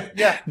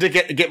 Yeah. To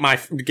get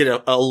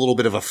a little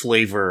bit of a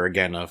flavor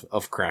again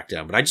of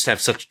Crackdown. But I just have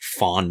such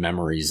fond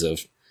memories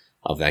of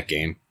that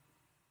game.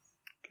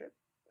 Okay.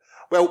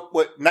 Well,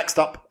 next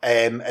up,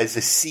 is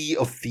the Sea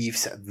of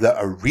Thieves, the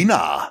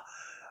Arena,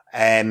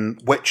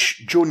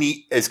 which Joe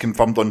Neat is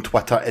confirmed on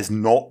Twitter is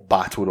not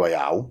Battle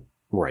Royale.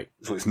 Right.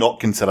 So it's not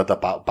considered a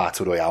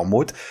Battle Royale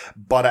mode,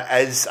 but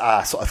it is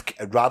a sort of,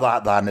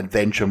 rather than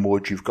adventure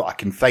mode, you've got a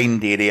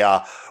confined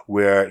area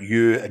where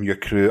you and your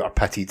crew are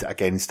pitted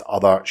against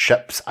other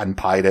ships and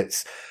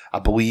pirates, I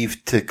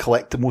believe, to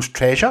collect the most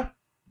treasure.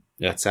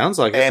 Yeah, it sounds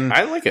like it.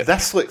 I like it.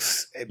 This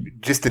looks,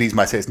 just the reason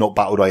I say it's not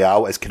Battle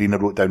Royale, as Carina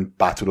wrote down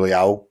Battle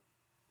Royale.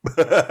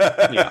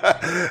 Yeah.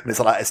 And it's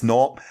like, it's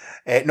not.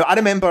 No, I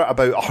remember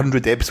about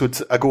 100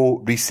 episodes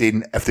ago, Reece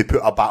saying if they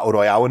put a Battle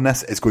Royale in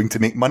this, it's going to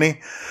make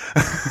money.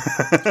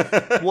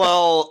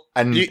 Well,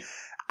 and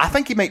I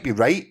think he might be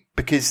right,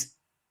 because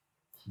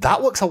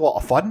that looks a lot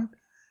of fun.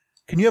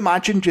 Can you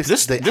imagine just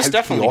this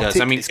definitely does.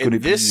 I mean, it's going to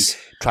be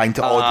trying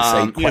to all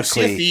decide quickly.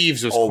 Sea of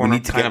Thieves was we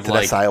need to get to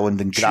this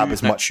island and grab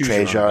as much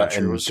treasure,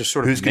 and who's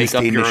going to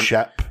stay in the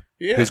ship,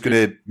 who's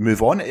going to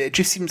move on. It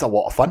just seems a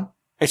lot of fun.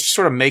 It's just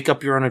sort of make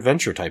up your own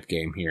adventure type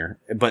game here.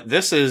 But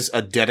this is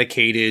a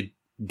dedicated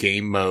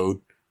game mode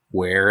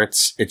where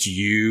it's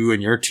you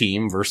and your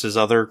team versus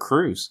other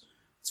crews.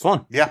 It's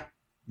fun. Yeah.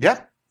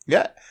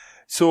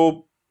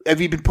 So,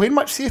 have you been playing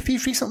much Sea of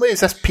Thieves recently?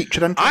 Is this piqued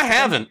your interest?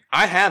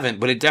 I haven't,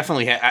 but it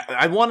definitely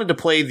I wanted to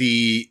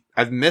play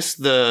I've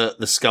missed the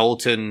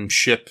skeleton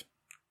ship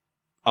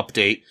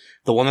update.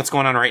 The one that's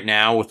going on right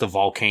now with the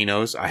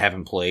volcanoes, I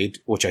haven't played,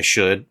 which I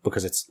should,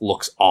 because it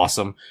looks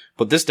awesome.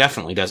 But this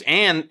definitely does.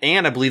 And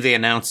I believe they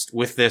announced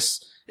with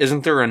this,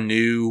 isn't there a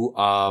new,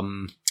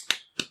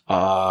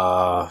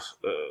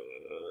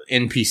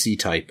 NPC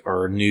type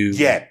or a new...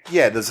 Yeah,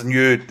 there's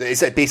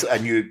it's basically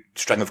a new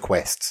string of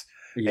quests.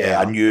 Yeah.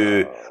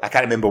 I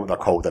can't remember what they're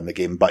called in the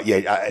game, but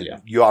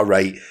you are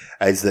right,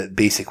 is that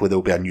basically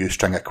there'll be a new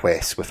string of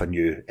quests with a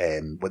new,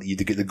 you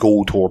get the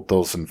gold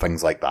hoarders and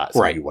things like that.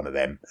 So right. One of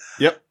them.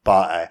 Yep.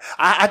 But,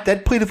 I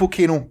did play the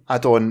Volcano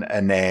add-on,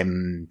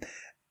 and,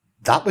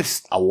 that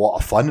was a lot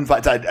of fun. In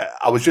fact,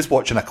 I was just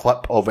watching a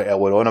clip of it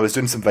earlier on. I was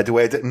doing some video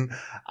editing,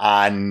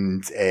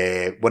 and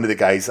one of the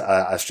guys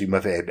I stream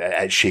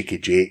with, Shaky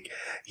Jake,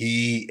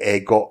 he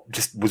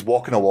was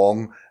walking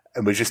along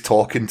and was just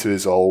talking to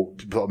us all,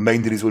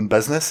 minding his own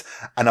business,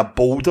 and a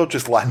boulder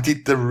just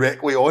landed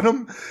directly on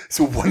him.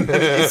 So one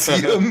minute you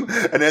see him,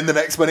 and then the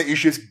next minute he's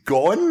just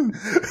gone.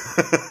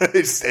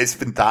 It's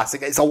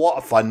fantastic. It's a lot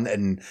of fun,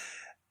 and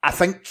I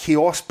think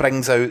Chaos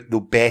brings out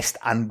the best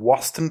and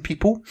worst in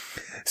people.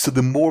 So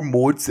the more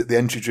modes that they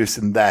introduce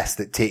in this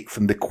that take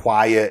from the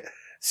quiet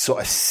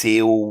sort of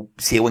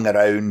sailing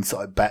around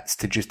sort of bits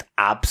to just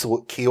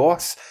absolute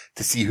chaos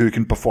to see who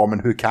can perform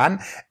and who can,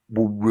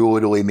 will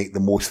really make the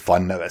most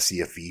fun out of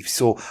Sea of Thieves.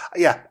 So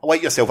yeah,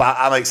 like yourself,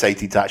 I'm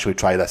excited to actually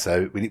try this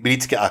out. We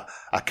need to get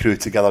a crew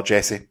together,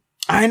 Jesse.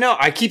 I know.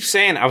 I keep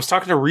saying, I was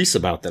talking to Reese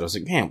about that. I was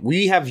like, man,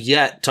 we have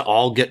yet to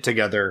all get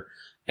together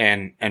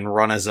and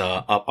run as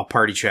a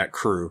party chat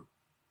crew.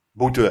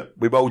 We'll do it.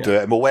 We will do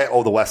it. And we'll let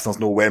all the listeners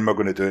know when we're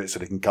going to do it so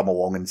they can come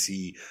along and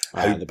see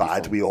how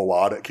bad we all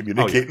are at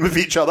communicating with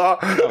each other.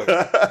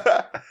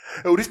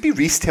 It'll just be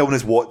Reese telling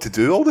us what to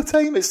do all the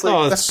time. It's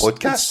like this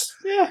podcast.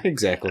 Yeah,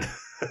 exactly.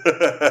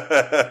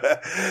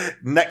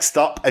 Next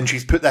up, and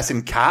she's put this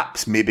in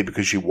caps, maybe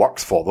because she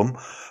works for them,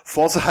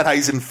 Forza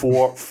Horizon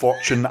 4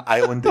 Fortune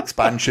Island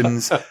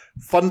expansions,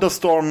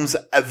 thunderstorms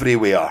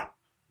everywhere.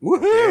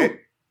 Woohoo!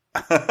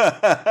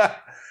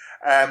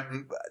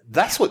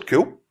 This looked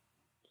cool.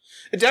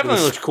 It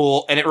definitely looked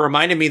cool, and it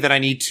reminded me that I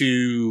need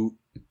to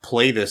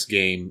play this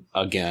game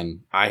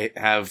again. I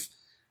have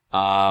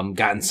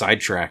gotten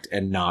sidetracked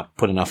and not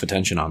put enough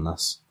attention on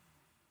this.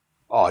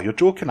 Oh, you're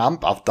joking.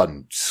 I've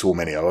done so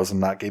many hours in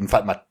that game. In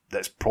fact,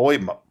 that's probably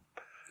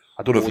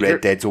I don't know if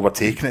Red Dead's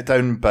overtaken it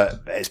down,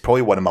 but it's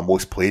probably one of my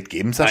most played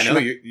games this year. I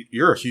know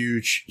you're a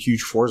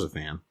huge Forza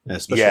fan,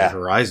 especially a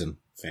Horizon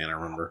fan, I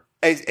remember.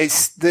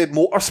 It's the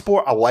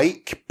motorsport I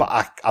like,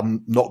 but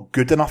I'm not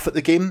good enough at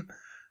the game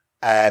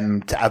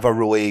to ever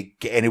really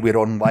get anywhere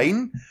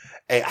online.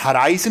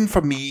 Horizon,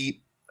 for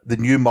me, the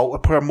new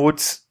multiplayer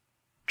modes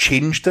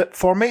changed it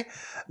for me,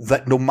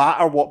 that no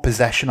matter what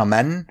position I'm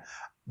in,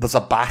 there's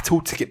a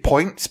battle to get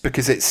points,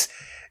 because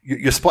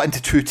you're split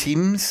into two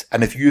teams,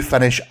 and if you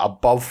finish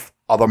above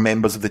other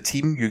members of the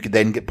team, you can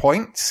then get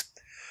points.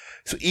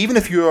 So even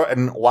if you're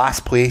in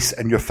last place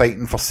and you're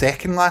fighting for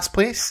second last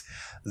place,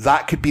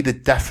 that could be the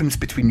difference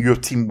between your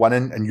team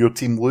winning and your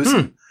team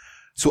losing.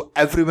 So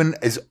everyone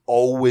is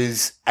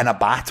always in a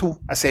battle,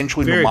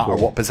 essentially, no matter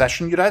what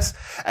position you're in.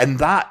 And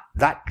that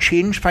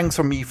changed things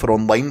for me for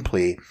online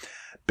play,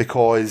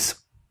 because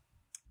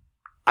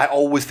I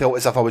always felt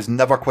as if I was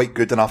never quite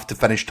good enough to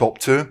finish top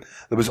two.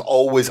 There was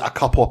always a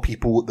couple of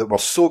people that were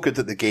so good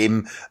at the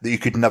game that you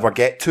could never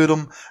get to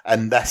them.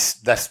 And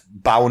this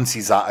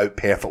balances that out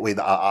perfectly,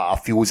 that I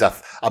feel as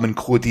if I'm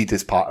included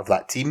as part of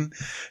that team.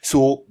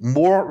 So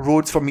more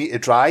roads for me to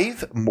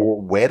drive,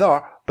 more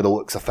weather by the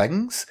looks of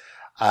things.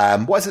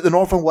 What is it? The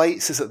Northern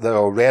Lights? Is it the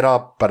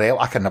Aurora Boreal?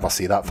 I can never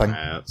say that thing.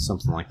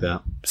 Something like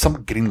that.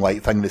 Some green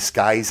light thing. The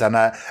sky's in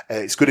it.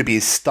 It's going to be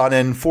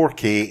stunning.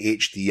 4K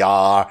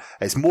HDR.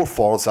 It's more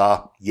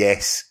Forza.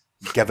 Yes.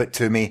 Give it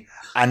to me.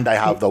 And I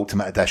have the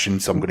Ultimate Edition,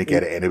 so I'm going to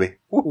get it anyway.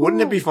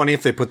 Wouldn't it be funny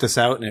if they put this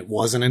out and it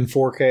wasn't in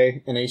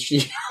 4K and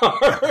HDR?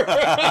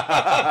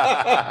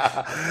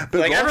 But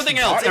like everything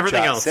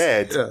else.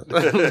 Said.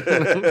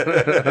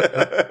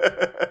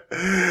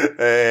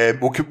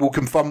 We'll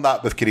confirm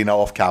that with Carina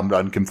off camera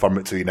and confirm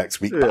it to you next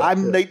week. But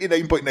I'm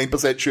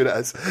 99.9% sure it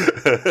is.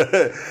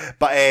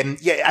 But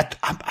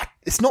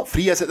it's not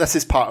free, is it? This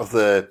is part of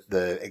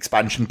the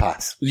expansion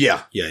pass.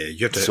 Yeah. You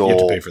have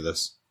to pay for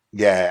this.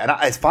 Yeah, and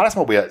as far as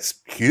I'm aware,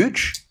 it's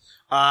huge.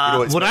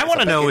 What I want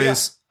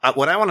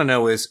to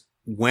know is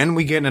when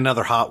we get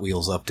another Hot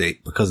Wheels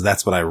update, because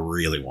that's what I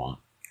really want.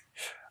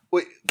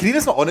 Wait,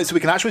 Karina's not on it, so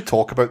we can actually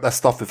talk about this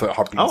stuff without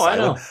her being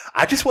silent. I know.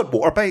 I just want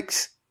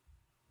motorbikes.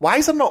 Why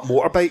is there not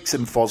motorbikes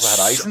in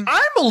Forza Horizon?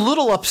 I'm a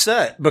little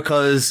upset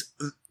because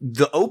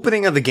the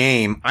opening of the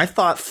game, I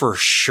thought for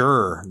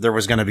sure there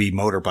was going to be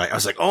motorbike. I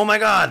was like, oh my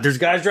God, there's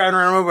guys driving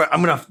around on a motorbike.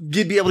 I'm going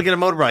to be able to get a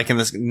motorbike in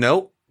this.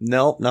 Nope,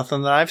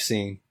 nothing that I've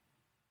seen.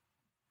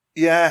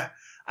 Yeah.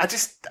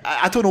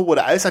 I don't know what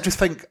it is. I just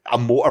think a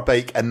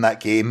motorbike in that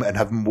game and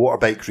having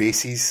motorbike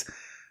races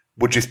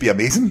would just be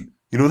amazing.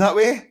 You know that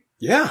way?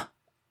 Yeah.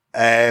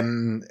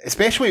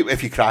 Especially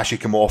if you crash, you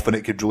come off and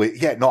it could really,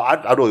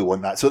 I really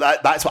want that. So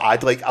that's what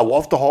I'd like. I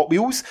love the Hot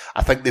Wheels.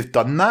 I think they've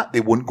done that.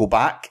 They won't go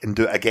back and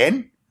do it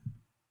again.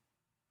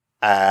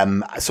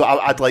 So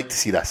I'd like to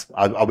see this.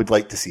 I would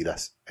like to see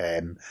this.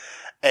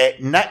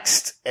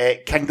 Next,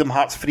 Kingdom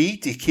Hearts 3.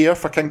 Do you care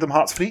for Kingdom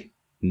Hearts 3?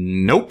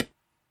 Nope.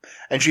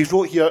 And she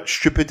wrote here,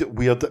 stupid,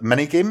 weird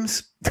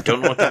mini-games. I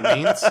don't know what that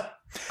means.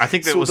 I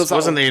think that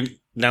wasn't they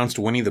announced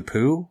Winnie the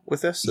Pooh with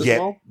this as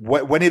well?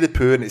 Winnie the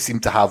Pooh, and it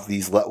seemed to have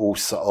these little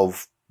sort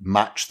of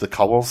match the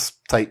colours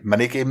type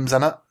mini-games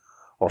in it.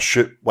 Or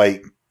shoot,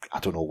 like, I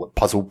don't know, what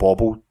puzzle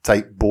bobble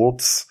type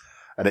boards.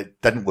 And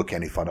it didn't look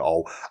any fun at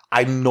all.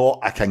 I'm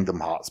not a Kingdom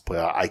Hearts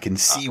player. I can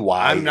see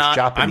why. I'm not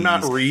Japanese.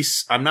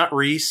 I'm not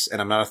Reese,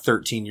 and I'm not a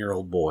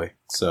 13-year-old boy.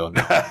 So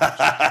no.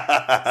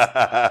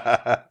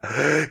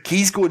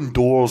 Keys go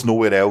indoors,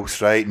 nowhere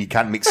else, right? And you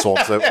can't make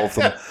swords out of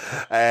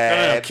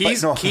them.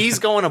 Keys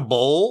go in a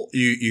bowl.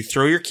 You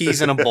throw your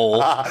keys in a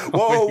bowl.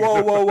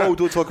 Whoa!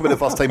 Don't talk about the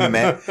first time we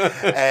met.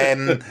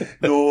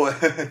 No,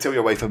 tell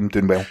your wife I'm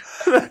doing well.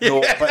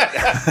 No, but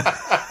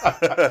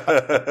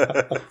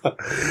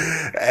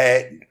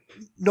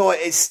no,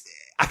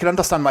 I can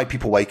understand why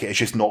people like it. It's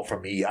just not for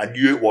me. I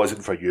knew it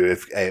wasn't for you.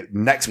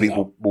 Next week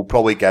we'll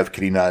probably give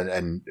Carina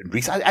and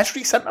Reese. Is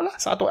Reese into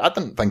this? I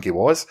didn't think he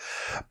was,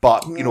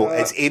 but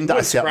it's aimed at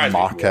a certain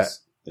market.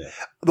 Yeah.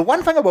 The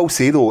one thing I will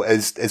say though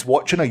is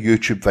watching a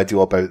YouTube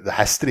video about the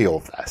history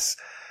of this.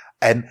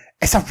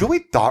 It's a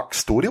really dark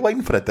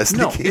storyline for a Disney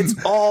game. It's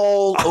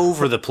all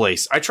over the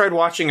place. I tried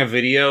watching a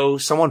video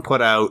someone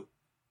put out.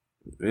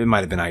 It might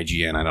have been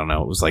IGN. I don't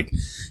know. It was like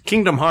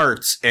Kingdom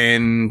Hearts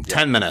in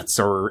 10 minutes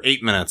or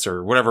 8 minutes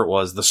or whatever it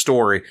was, the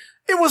story.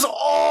 It was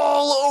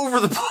all over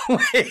the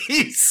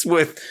place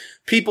with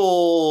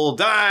people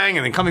dying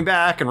and then coming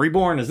back and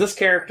reborn as this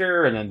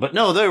character. But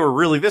no, they were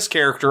really this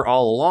character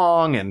all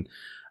along. And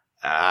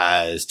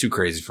it's too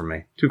crazy for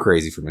me.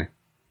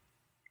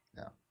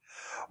 Yeah.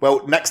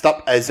 Well, next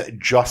up is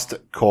Just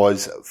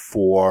Cause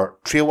 4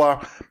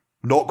 trailer.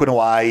 Not going to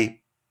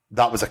lie.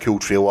 That was a cool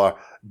trailer.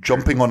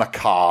 Jumping on a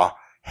car,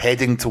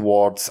 heading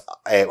towards,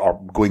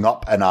 or going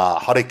up in a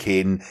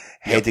hurricane,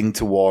 heading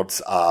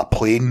towards a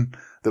plane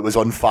that was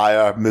on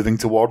fire, moving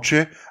towards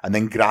you, and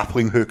then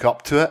grappling hook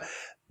up to it.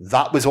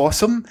 That was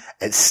awesome.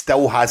 It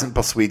still hasn't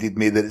persuaded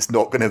me that it's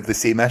not going to have the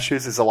same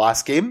issues as the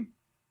last game.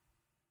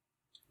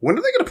 When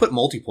are they going to put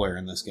multiplayer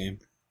in this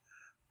game?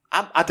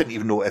 I didn't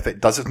even know if it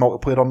does have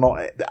multiplayer or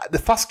not. The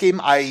first game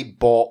I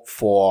bought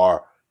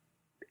for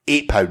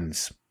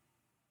 £8.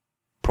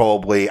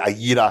 Probably a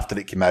year after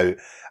it came out,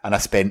 and I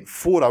spent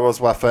 4 hours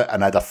with it,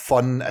 and I had a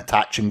fun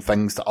attaching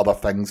things to other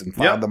things and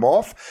firing them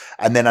off,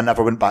 and then I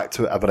never went back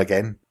to it ever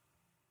again.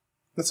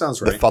 That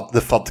sounds right.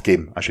 The third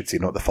game, I should say,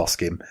 not the first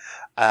game.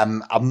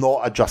 I'm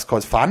not a Just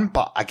Cause fan,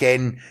 but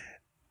again,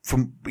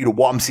 from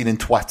what I'm seeing in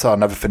Twitter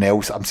and everything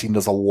else, I'm seeing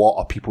there's a lot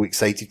of people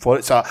excited for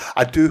it. So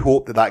I do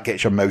hope that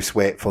gets your mouse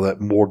wet for the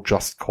more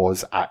Just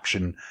Cause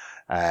action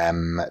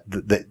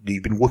that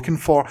you've been looking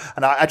for.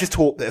 And I just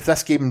hope that if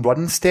this game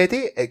runs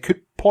steady, it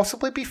could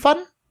possibly be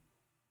fun.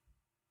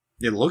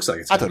 It looks like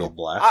it's going to be a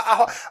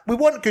blast. We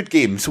want good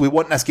games, so we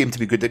want this game to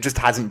be good. It just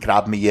hasn't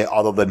grabbed me yet,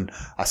 other than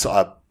a sort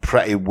of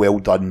pretty well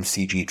done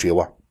CG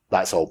trailer.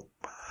 That's all.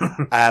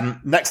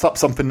 Next up,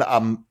 something that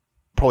I'm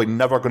probably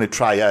never going to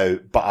try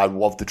out, but I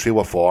love the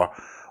trailer for,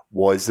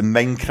 was the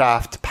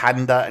Minecraft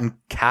panda and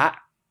cat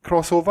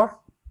crossover.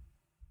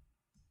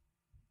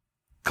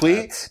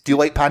 Clay, do you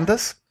like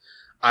pandas?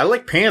 I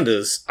like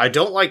pandas. I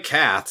don't like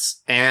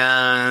cats,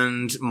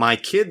 and my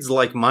kids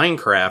like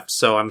Minecraft,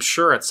 so I'm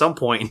sure at some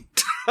point in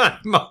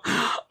time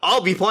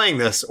I'll be playing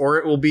this, or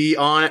it will be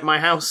on at my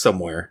house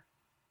somewhere.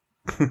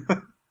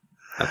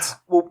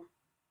 Well,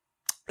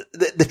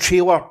 the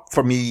trailer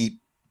for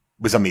me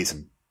was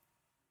amazing.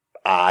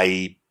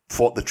 I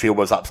thought the trailer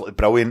was absolutely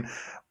brilliant.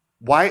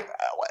 Why?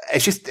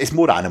 It's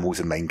more animals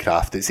in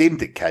Minecraft. It's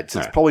aimed at kids.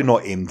 It's probably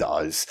not aimed at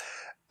us.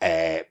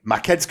 My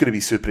kid's going to be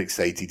super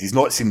excited. He's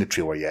not seen the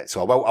trailer yet,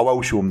 so I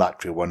will show him that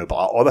trailer.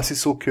 But oh, this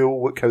is so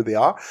cool! Look how they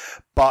are.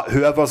 But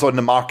whoever's on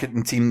the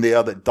marketing team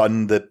there that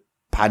done the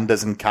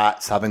pandas and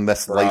cats having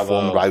this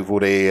lifelong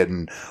rivalry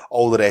and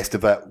all the rest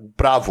of it,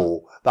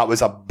 bravo! That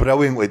was a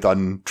brilliantly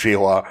done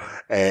trailer.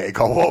 It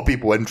got a lot of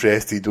people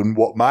interested on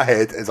what my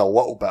head is a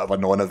little bit of a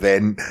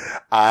non-event.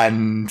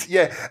 And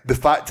yeah, the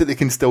fact that they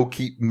can still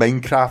keep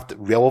Minecraft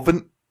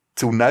relevant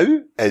till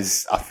now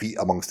is a feat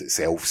amongst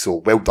itself. So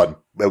well done.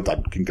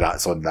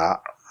 Congrats on that.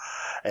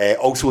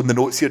 Also in the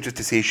notes here, just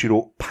to say, she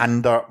wrote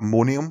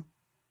Pandemonium.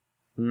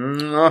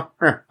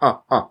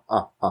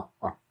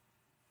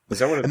 Is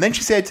that what and then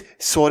she said,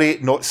 sorry,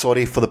 not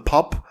sorry for the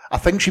pub. I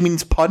think she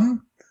means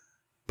pun.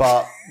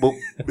 But, well,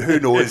 who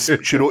knows?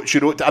 She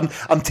wrote,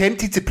 I'm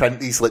tempted to print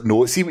these like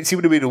notes. See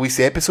when we release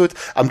the episode,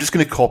 I'm just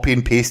going to copy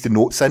and paste the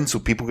notes in so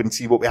people can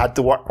see what we had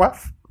to work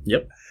with.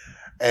 Yep.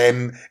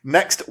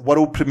 Next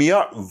world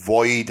premiere,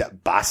 Void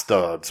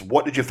Bastards.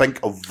 What did you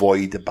think of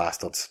Void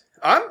Bastards?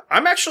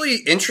 I'm actually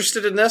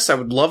interested in this. I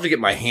would love to get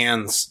my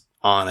hands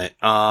on it.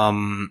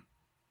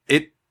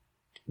 It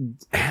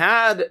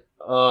had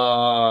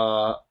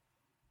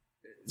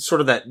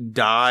sort of that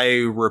die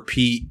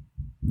repeat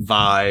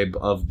vibe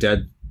of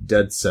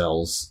Dead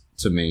Cells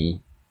to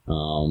me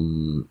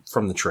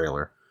from the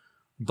trailer,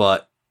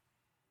 but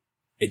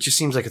it just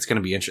seems like it's going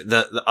to be interesting.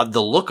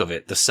 The look of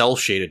it, the cell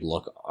shaded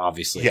look,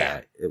 obviously,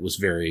 yeah, it was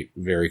very,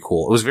 very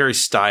cool. It was very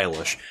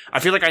stylish. I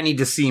feel like I need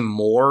to see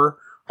more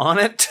on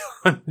it to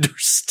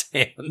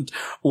understand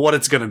what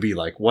it's going to be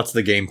like. What's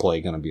the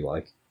gameplay going to be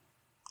like?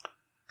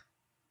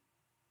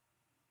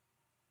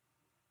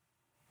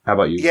 How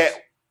about you? Yeah,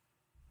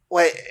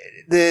 well,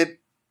 it's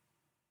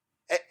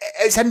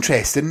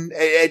interesting.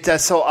 It's a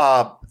sort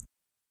of,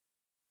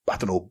 I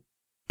don't know,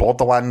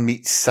 Borderland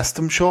meets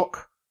System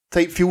Shock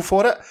type feel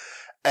for it.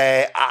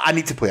 I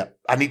need to play it.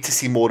 I need to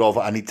see more of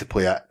it. I need to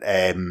play it.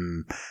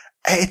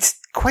 It's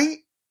quite,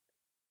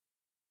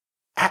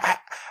 how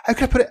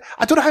can I put it?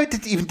 I don't know how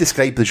to even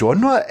describe the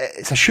genre.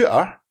 It's a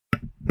shooter,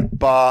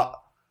 but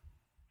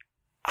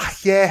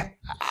yeah,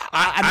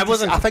 I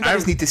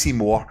just need to see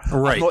more.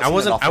 Right. I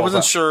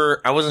wasn't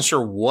sure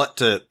what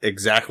to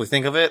exactly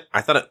think of it.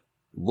 I thought it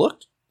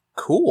looked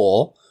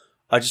cool.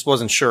 I just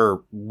wasn't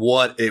sure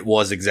what it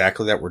was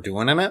exactly that we're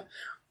doing in it.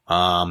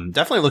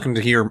 Definitely looking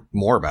to hear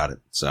more about it.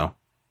 So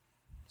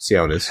see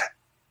how it is.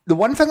 The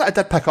one thing that I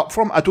did pick up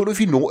from, I don't know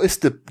if you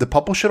noticed the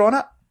publisher on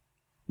it.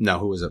 No,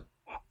 who was it?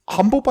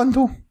 Humble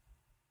Bundle.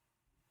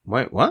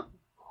 Wait, what?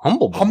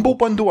 Humble Bundle? Humble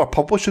Bundle are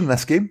publishing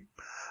this game.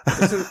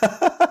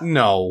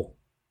 No.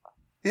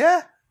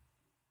 Yeah.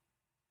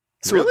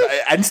 So really?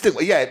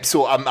 Instantly, yeah.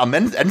 So I'm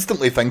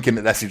instantly thinking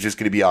that this is just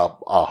going to be a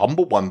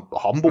Humble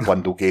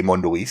Bundle game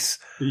on release.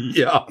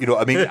 Yeah. You know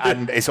what I mean?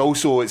 And it's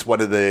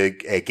one of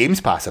the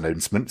Games Pass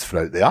announcements for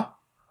out there.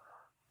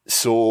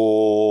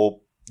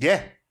 So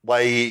yeah,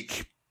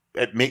 like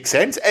it makes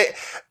sense.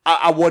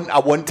 I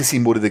want to see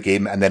more of the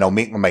game, and then I'll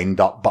make my mind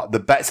up. But the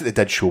bits that they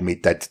did show me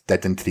did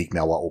intrigue me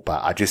a little bit.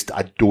 I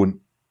don't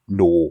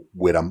know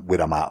where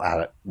I'm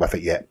at with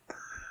it yet.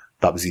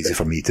 That was easy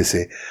for me to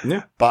say.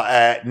 Yeah.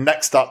 But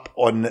next up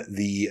on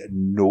the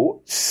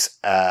notes,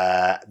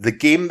 the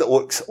game that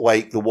looks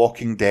like The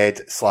Walking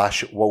Dead /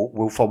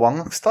 Wolf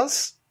Amongst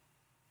Us.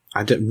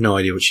 I have no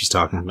idea what she's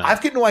talking about.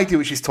 I've got no idea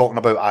what she's talking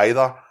about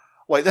either.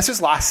 Like, this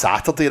was last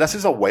Saturday. This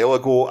was a while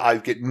ago.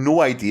 I've got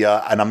no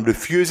idea, and I'm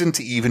refusing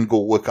to even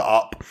go look it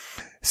up.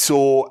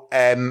 So,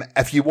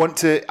 if you want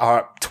to,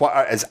 our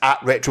Twitter is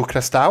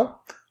 @RetroCrystal.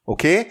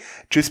 Okay?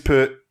 Just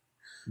put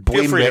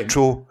Blame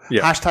Retro.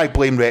 Hashtag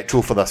Blame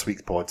Retro for this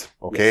week's pod.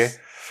 Okay? Yes.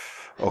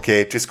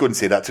 Okay, just go and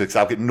say that to her, because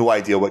I've got no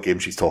idea what game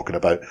she's talking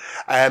about.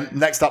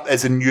 Next up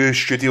is in new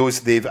studios.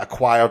 They've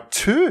acquired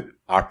 2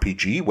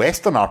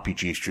 Western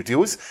RPG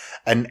studios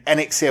in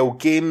NXL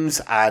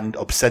Games and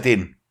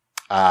Obsidian.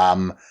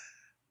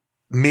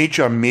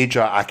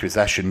 Major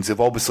acquisitions. They've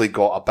obviously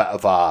got a bit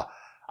of a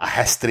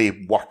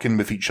history working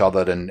with each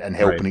other and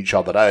helping each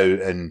other out.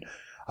 And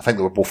I think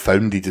they were both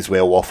founded as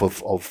well off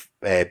of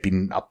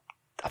being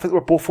I think they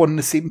were both on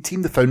the same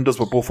team. The founders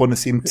were both on the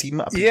same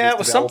team. Yeah, it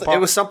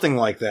was something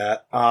like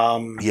that.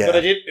 Yeah.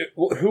 But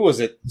who was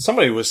it?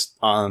 Somebody was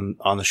on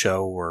the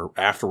show or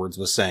afterwards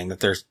was saying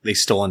that they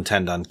still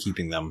intend on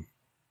keeping them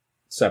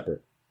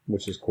separate,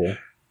 which is cool.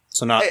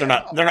 So they're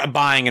not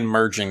buying and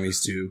merging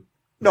these two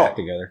back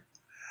together.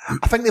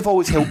 I think they've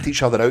always helped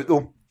each other out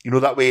though. You know,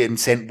 that way, and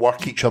sent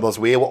work each other's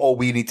way. Well, oh,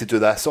 we need to do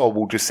this, or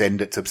we'll just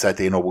send it to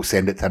Obsidian, or we'll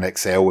send it to an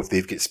XL if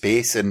they've got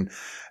space. And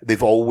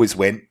they've always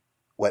went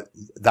with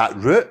that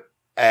route.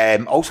 I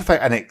also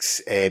think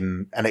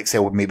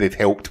NXL would maybe have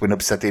helped when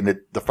Obsidian had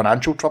the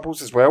financial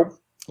troubles as well,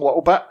 a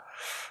little bit.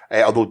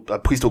 Although,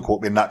 please don't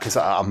quote me on that, because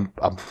I'm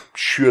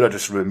sure I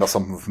just remember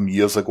something from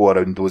years ago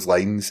around those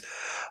lines.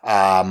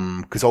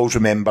 Because I always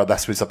remember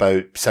this was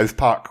about South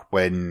Park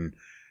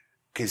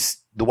because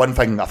the one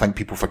thing I think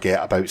people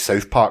forget about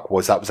South Park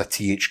was that was a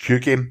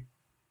THQ game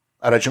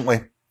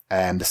originally,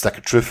 the Stick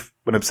of Truth,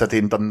 when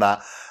Obsidian done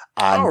that.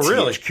 And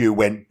really? THQ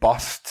went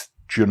bust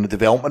during the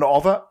development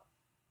of it.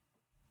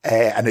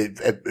 And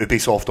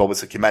Ubisoft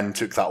obviously came in,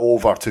 took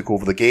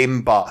over the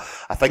game, but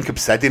I think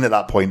Obsidian at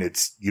that point had,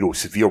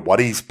 severe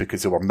worries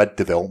because they were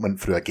mid-development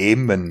through a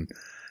game and,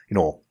 I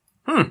don't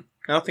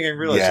think I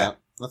realized that.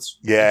 That's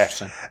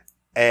interesting.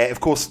 Of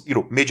course,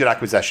 major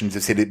acquisitions.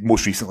 They've said it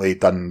most recently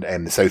done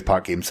the South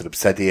Park games at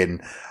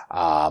Obsidian.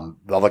 The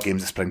other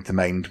games that spring to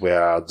mind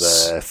were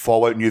the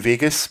Fallout New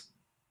Vegas.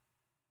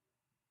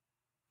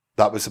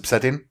 That was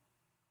Obsidian.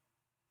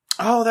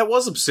 Oh, that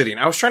was Obsidian.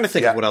 I was trying to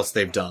think of what else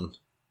they've done.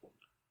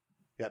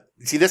 Yeah.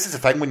 See, this is the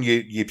thing when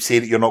you say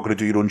that you're not going to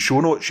do your own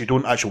show notes, you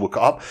don't actually look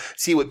it up.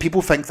 See, what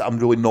people think that I'm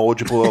really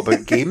knowledgeable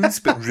about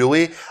games, but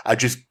really, I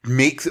just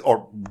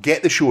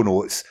get the show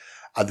notes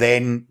I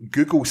then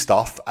Google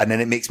stuff, and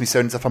then it makes me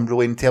sound as if I'm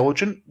really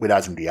intelligent,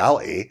 whereas in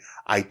reality,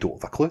 I don't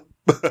have a clue.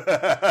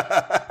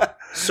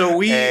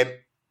 So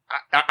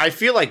I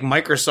feel like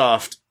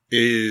Microsoft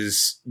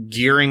is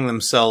gearing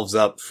themselves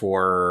up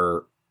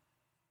for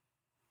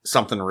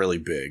something really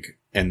big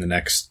in the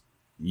next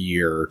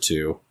year or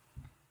two.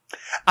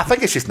 I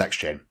think it's just next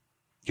gen.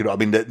 You know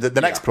what I mean?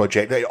 The next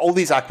project, all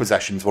these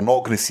acquisitions, we're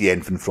not going to see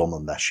anything from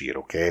them this year,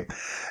 okay?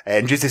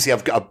 And just to say,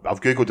 I've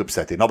Googled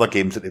Obsidian, other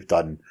games that they've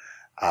done,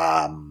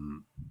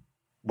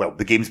 well,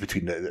 the games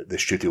between the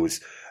studios,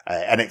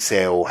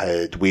 NXL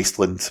had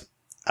Wasteland,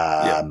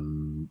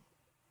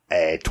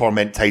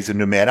 Torment Ties of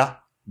Numenera.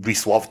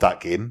 Reese loved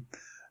that game,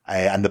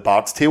 and The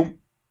Bard's Tale.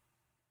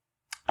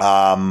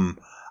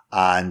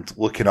 And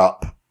looking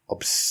up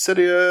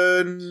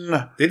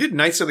Obsidian. They did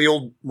Knights of the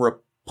Old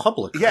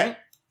Republic, right?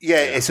 Yeah,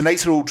 it's a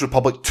Knights of the Old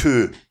Republic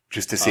 2,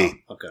 just to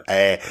say.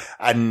 Okay.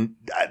 And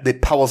the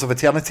Powers of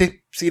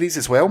Eternity series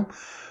as well.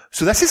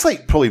 So this is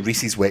like probably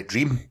Reese's wet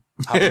dream.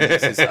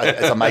 as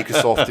a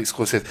Microsoft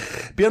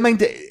exclusive. Bear in mind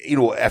that, you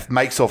know, if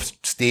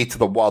Microsoft stay to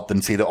the word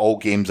and say that all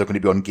games are going to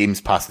be on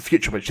Games Pass in the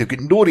future, which they've got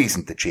no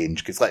reason to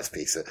change, because let's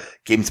face it,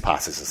 Games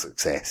Pass is a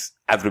success.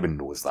 Everyone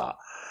knows that.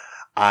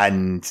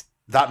 And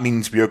that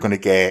means we're going to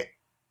get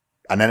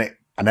an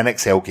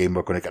NXL game,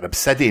 we're going to get an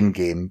Obsidian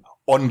game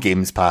on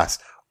Games Pass,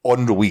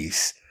 on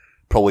release,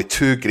 probably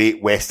 2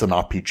 great Western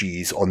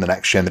RPGs on the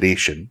next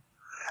generation.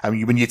 I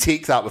mean, when you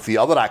take that with the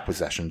other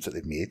acquisitions that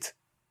they've made,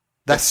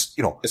 this,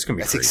 you know,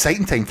 it's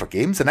exciting time for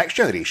games. The next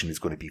generation is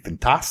going to be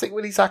fantastic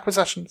with these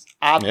acquisitions.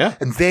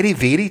 And very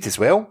varied as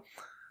well.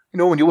 You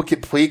know, when you look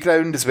at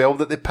Playground as well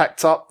that they've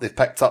picked up is it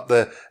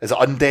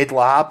Undead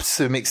Labs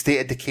who make State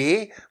of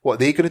Decay? What are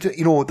they going to do?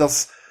 You know, there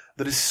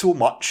is so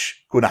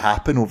much going to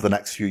happen over the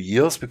next few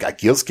years. We've got a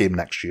Gears game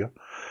next year.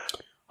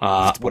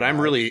 What I'm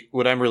really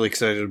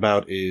excited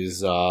about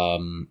is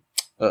Ninja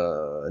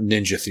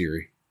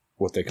Theory.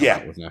 What they come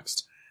out with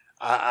next.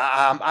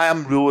 I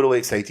am really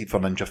excited for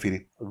Ninja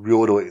Theory.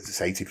 Really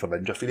excited for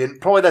Ninja Theory. And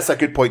probably that's a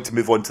good point to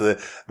move on to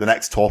the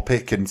next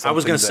topic. And I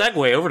was going to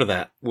segue over to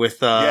that with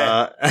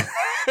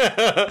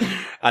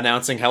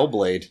announcing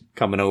Hellblade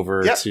coming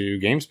over to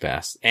Games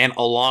Pass, and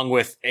along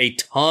with a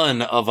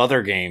ton of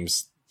other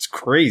games. It's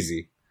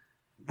crazy.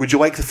 Would you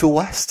like the full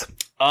list?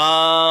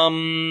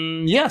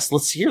 Yes,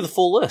 let's hear the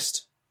full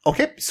list.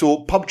 Okay,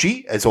 so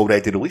PUBG is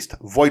already released.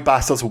 Void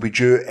Bastards will be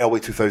due early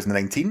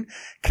 2019.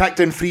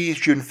 Crackdown 3 is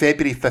due on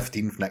February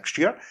 15th next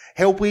year.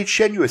 Hellblade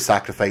Senua's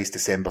Sacrifice,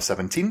 December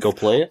 17th. Go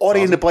play it.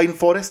 Ori and the Blind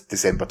Forest,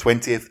 December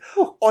 20th.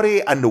 Ooh.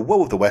 Ori and the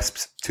Will of the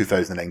Wisps,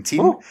 2019.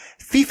 Ooh.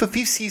 Thief of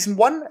Thieves Season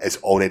 1 is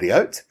already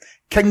out.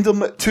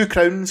 Kingdom 2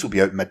 Crowns will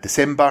be out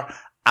mid-December.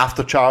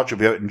 Aftercharge will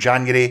be out in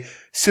January.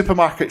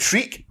 Supermarket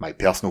Shriek, my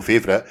personal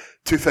favourite,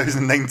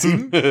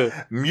 2019.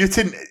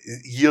 Mutant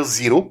Year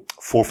Zero,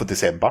 4th of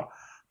December.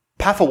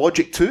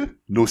 Pathologic 2,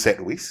 no set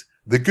release.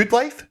 The Good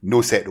Life,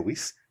 no set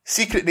release.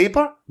 Secret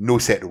Neighbour, no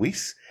set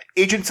release.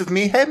 Agents of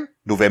Mayhem,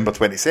 November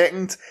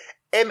 22nd.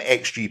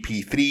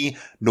 MXGP 3,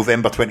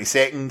 November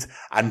 22nd.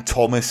 And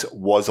Thomas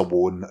Was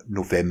Alone,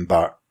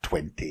 November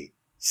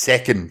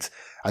 22nd.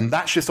 And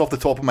that's just off the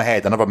top of my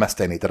head. I never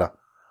missed any, did I?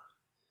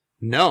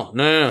 No.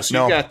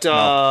 So you've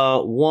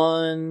got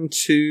 1,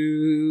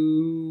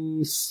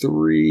 2,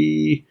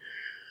 3...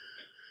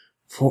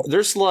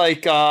 There's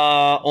like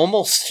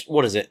almost,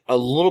 what is it, a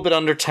little bit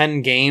under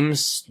 10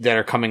 games that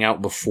are coming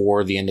out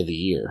before the end of the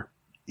year.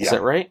 Is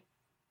that right?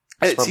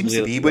 It seems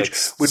to be, which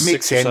would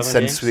make sense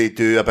since they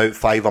do about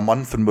 5 a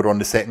month and we're on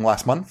the second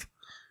last month.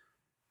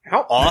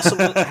 How awesome!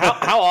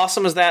 how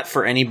awesome is that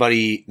for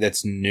anybody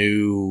that's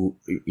new?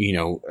 You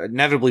know,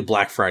 inevitably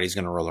Black Friday's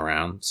going to roll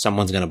around.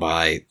 Someone's going to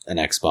buy an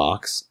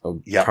Xbox.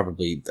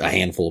 Probably a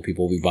handful of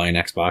people will be buying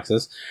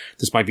Xboxes.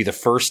 This might be the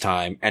first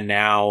time, and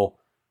now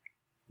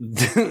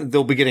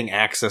they'll be getting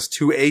access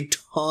to a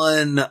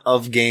ton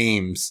of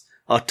games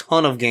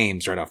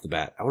right off the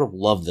bat. I would have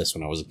loved this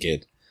when I was a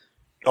kid.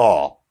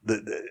 Oh,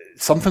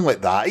 something like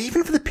that.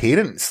 Even for the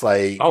parents,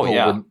 like,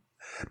 when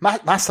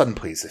my son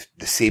plays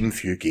the same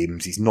few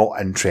games. He's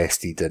not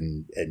interested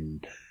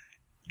in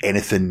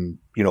anything,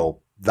 you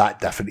know, that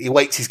different. He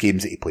likes his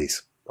games that he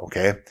plays.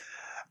 Okay.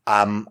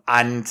 And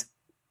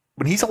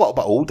when he's a little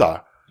bit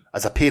older,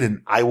 as a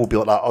parent, I will be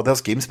like, oh,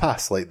 there's Games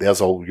Pass. Like, there's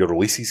all your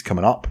releases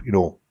coming up, you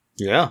know.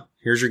 Yeah,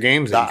 here's your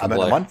games that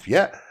amount a month.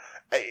 Yeah,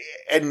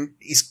 and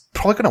he's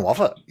probably going to love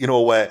it. You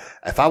know,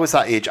 if I was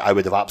that age, I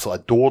would have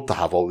absolutely adored to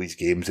have all these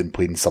games and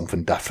playing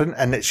something different.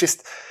 And it's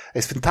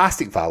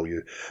fantastic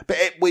value. But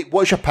wait,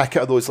 what's your pick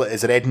out of those?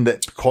 Is there anything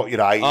that caught your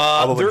eye?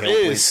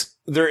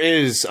 There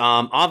is.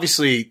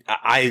 Obviously,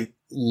 I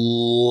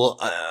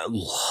loved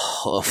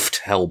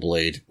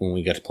Hellblade when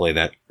we got to play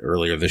that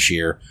earlier this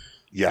year.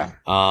 Yeah.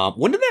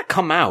 When did that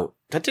come out?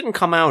 That didn't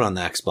come out on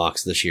the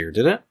Xbox this year,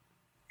 did it?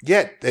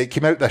 Yeah, it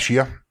came out this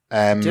year.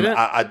 Did it?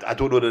 I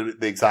don't know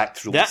the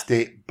exact release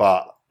date,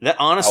 but that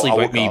honestly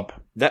might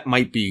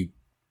be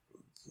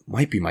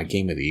my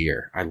game of the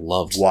year. I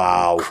loved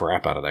the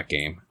crap out of that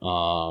game.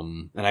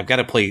 And I've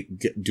got to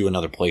do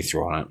another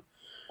playthrough on it.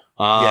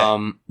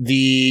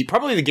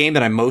 Probably the game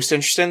that I'm most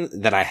interested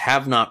in that I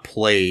have not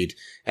played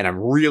and I'm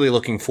really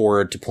looking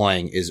forward to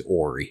playing is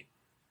Ori.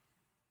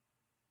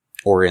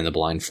 Ori and the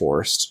Blind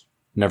Forest.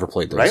 Never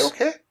played those. Right,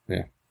 okay.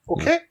 Yeah.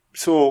 Okay.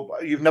 So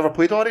you've never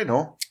played Ori,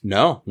 no?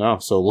 No.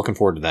 So looking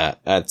forward to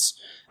that. That's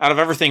out of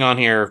everything on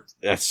here,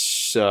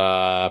 that's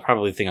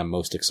probably the thing I'm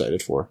most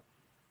excited for.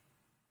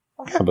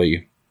 Okay. How about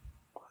you?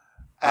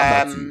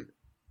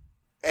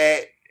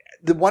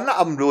 The one that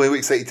I'm really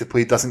excited to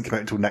play doesn't come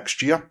out until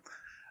next year,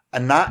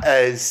 and that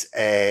is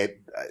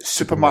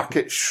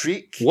Supermarket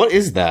Shriek. What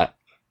is that?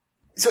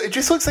 So it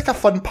just looks like a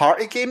fun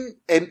party game.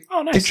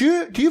 Nice.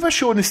 Do you have a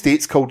show in the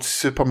States called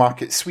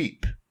Supermarket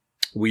Sweep?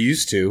 We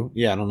used to.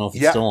 Yeah, I don't know if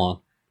it's still on.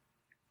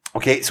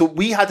 Okay, so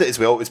we had it as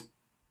well. It was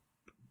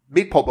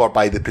made popular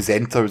by the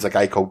presenter. It was a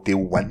guy called Dale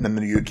Winton in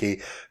the UK,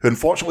 who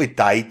unfortunately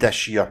died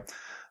this year.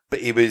 But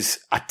he was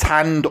a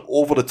tanned,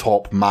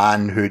 over-the-top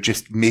man who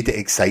just made it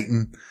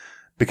exciting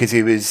because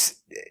he was,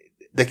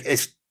 I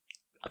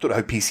don't know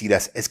how PC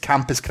this is,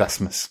 Campus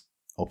Christmas,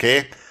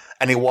 okay?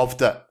 And he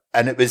loved it.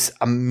 And it was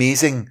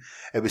amazing.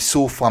 It was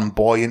so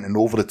flamboyant and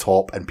over the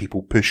top, and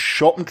people pushed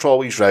shopping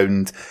trolleys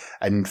round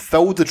and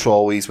filled the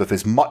trolleys with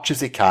as much as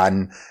they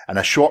can in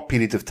a short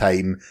period of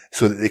time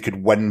so that they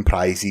could win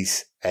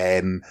prizes.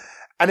 And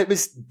it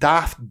was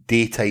daft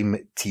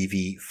daytime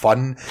TV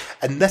fun.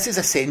 And this is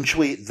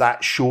essentially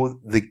that show,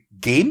 the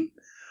game,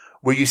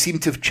 where you seem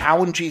to have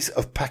challenges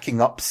of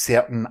picking up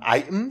certain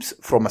items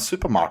from a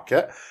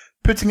supermarket,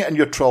 putting it in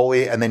your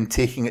trolley, and then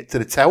taking it to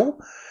the till.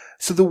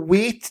 So the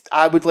way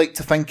I would like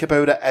to think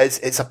about it is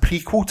it's a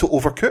prequel to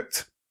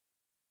Overcooked.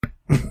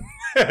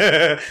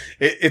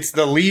 It's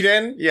the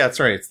lead-in? Yeah, that's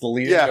right. It's the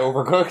lead-in to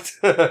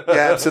Overcooked.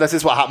 Yeah, so this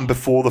is what happened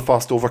before the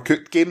first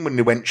Overcooked game when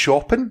they went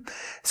shopping.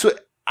 So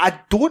I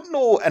don't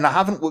know, and I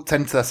haven't looked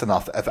into this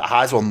enough, if it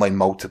has online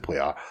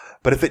multiplayer,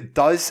 but if it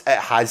does, it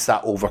has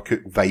that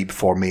Overcooked vibe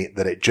for me,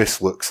 that it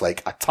just looks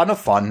like a ton of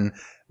fun.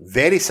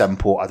 Very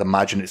simple. I'd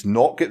imagine it's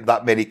not got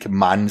that many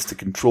commands to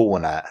control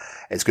in it.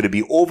 It's going to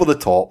be over the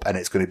top, and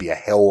it's going to be a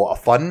hell of a lot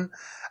of fun.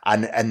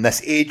 And in this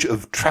age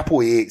of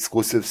AAA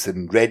exclusives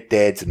and Red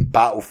Deads and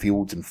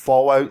Battlefields and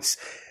Fallouts,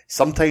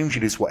 sometimes you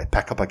just want to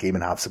pick up a game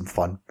and have some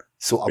fun.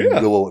 So I'm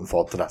really looking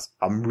forward to this.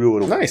 I'm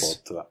really looking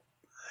forward to that.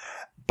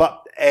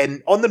 But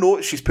on the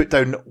notes, she's put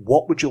down,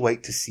 what would you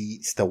like to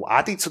see still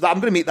added? So that I'm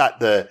going to make that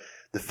the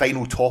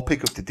final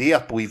topic of today. I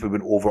believe we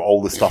went over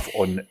all the stuff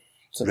on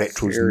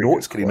Retro's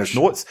notes, Carina's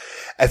notes.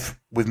 If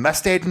we've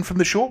missed anything from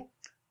the show,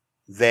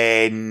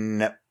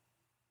 then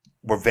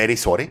we're very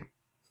sorry.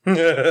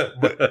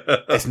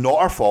 It's not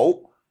our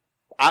fault.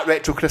 At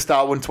Retro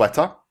Crystal on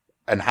Twitter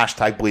and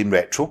hashtag blame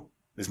retro,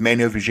 as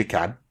many of you as you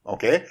can,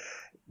 okay?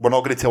 We're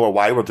not going to tell her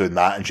why we're doing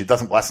that, and she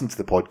doesn't listen to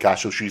the podcast,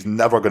 so she's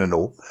never going to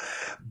know.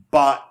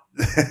 But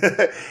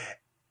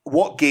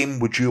what game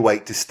would you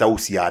like to still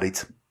see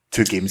added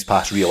to Games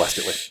Pass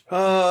realistically?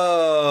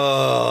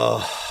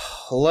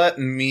 Let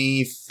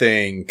me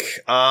think.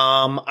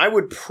 I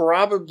would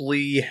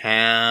probably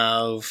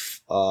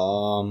have,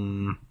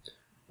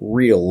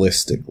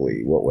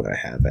 realistically, what would I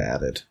have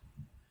added?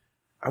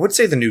 I would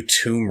say the new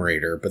Tomb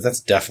Raider, but that's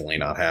definitely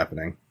not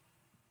happening.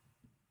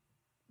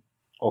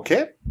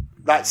 Okay.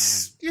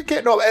 You're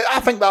getting up.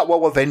 I think that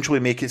will eventually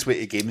make its way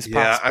to Games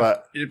Pass,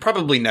 but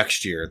probably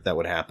next year that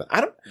would happen.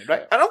 I don't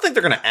think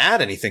they're going to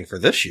add anything for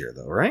this year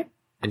though, right?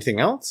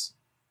 Anything else?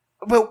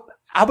 Well,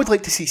 I would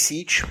like to see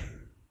Siege.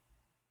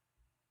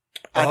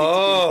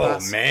 Oh,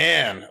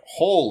 man.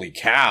 Holy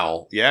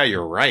cow. Yeah,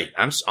 you're right.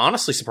 I'm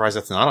honestly surprised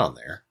that's not on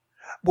there.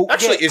 Well,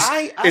 actually, is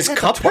Cuphead?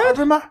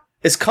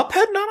 Is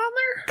Cuphead not on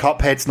there?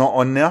 Cuphead's not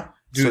on there.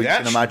 Dude, so you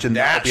can imagine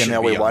that'll be an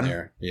early one.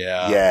 There.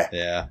 Yeah.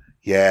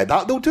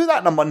 They'll do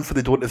that in a month if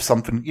they don't have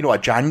something, a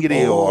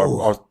January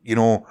or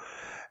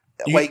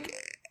like,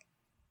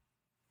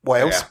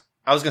 what else? Yeah.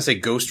 I was going to say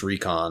Ghost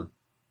Recon.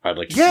 I'd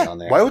like to see on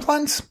there.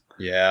 Wildlands.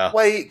 Yeah.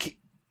 Like,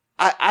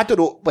 I don't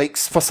know, like,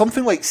 for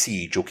something like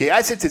Siege, okay,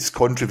 I said it's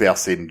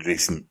controversy in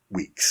recent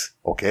weeks,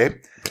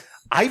 okay?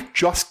 I've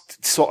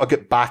just sort of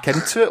got back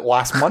into it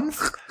last month,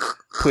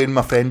 playing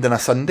my friend on a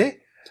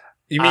Sunday.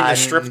 You mean the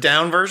stripped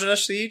down version of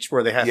Siege,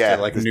 where they have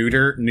to,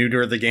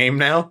 neuter the game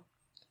now?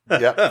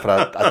 Yeah, for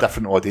a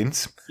different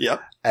audience. Yeah.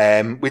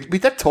 We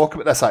did talk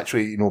about this,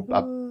 actually,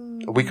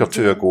 a week or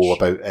two ago,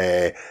 about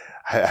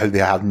how they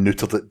have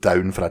neutered it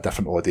down for a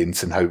different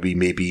audience and how we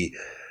maybe...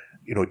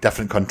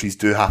 different countries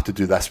do have to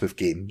do this with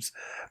games.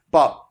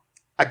 But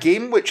a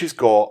game which has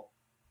got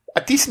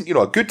a decent,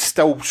 a good,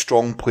 still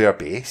strong player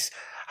base,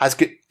 has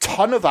got a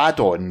ton of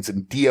add-ons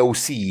and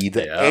DLC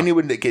that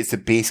anyone that gets the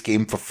base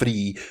game for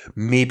free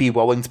may be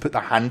willing to put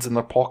their hands in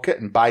their pocket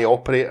and buy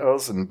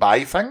operators and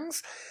buy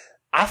things.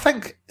 I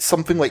think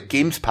something like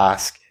Games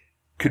Pass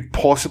could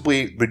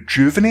possibly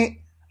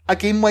rejuvenate a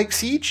game like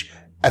Siege.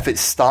 If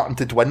it's starting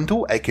to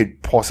dwindle, it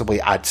could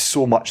possibly add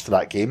so much to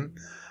that game.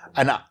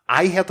 And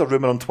I heard a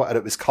rumour on Twitter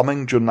it was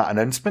coming during that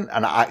announcement,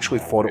 and I actually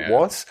thought it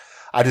was.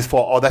 I just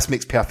thought, this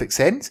makes perfect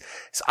sense.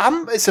 So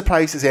I'm as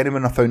surprised as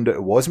anyone I found out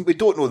it wasn't. We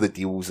don't know the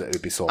deals that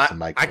Ubisoft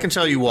and Microsoft. I can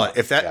tell you what,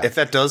 if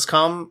that does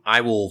come,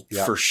 I will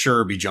for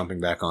sure be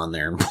jumping back on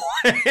there and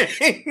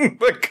playing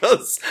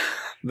because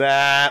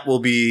that will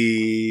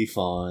be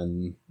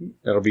fun.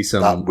 That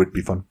would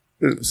be fun.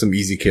 Some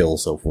easy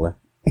kills, hopefully.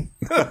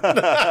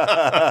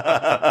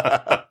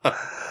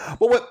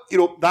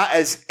 Well, that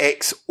is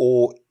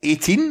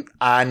XO18,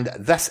 and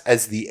this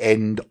is the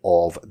end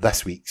of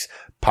this week's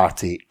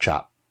Party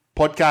Chat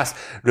podcast.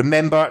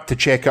 Remember to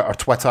check out our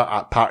Twitter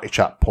at Party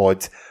Chat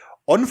Pod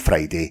on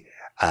Friday,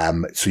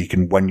 so you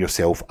can win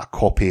yourself a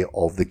copy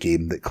of the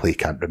game that Clay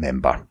can't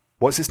remember.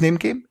 What's its name,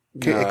 Clay?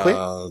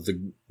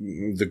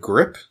 The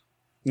Grip?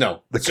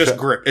 No, it's just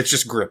Grip. It's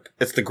just Grip.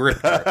 It's the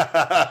Grip.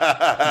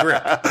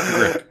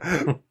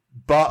 Grip.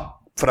 But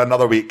for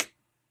another week,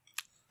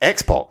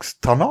 Xbox,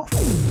 turn off.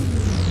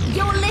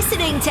 You're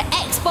listening to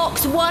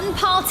Xbox One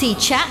Party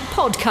Chat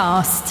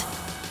Podcast,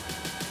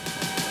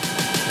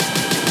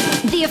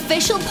 the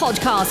official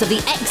podcast of the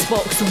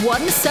Xbox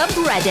One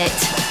subreddit.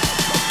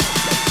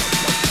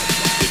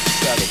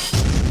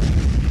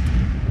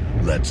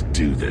 Let's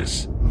do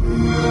this.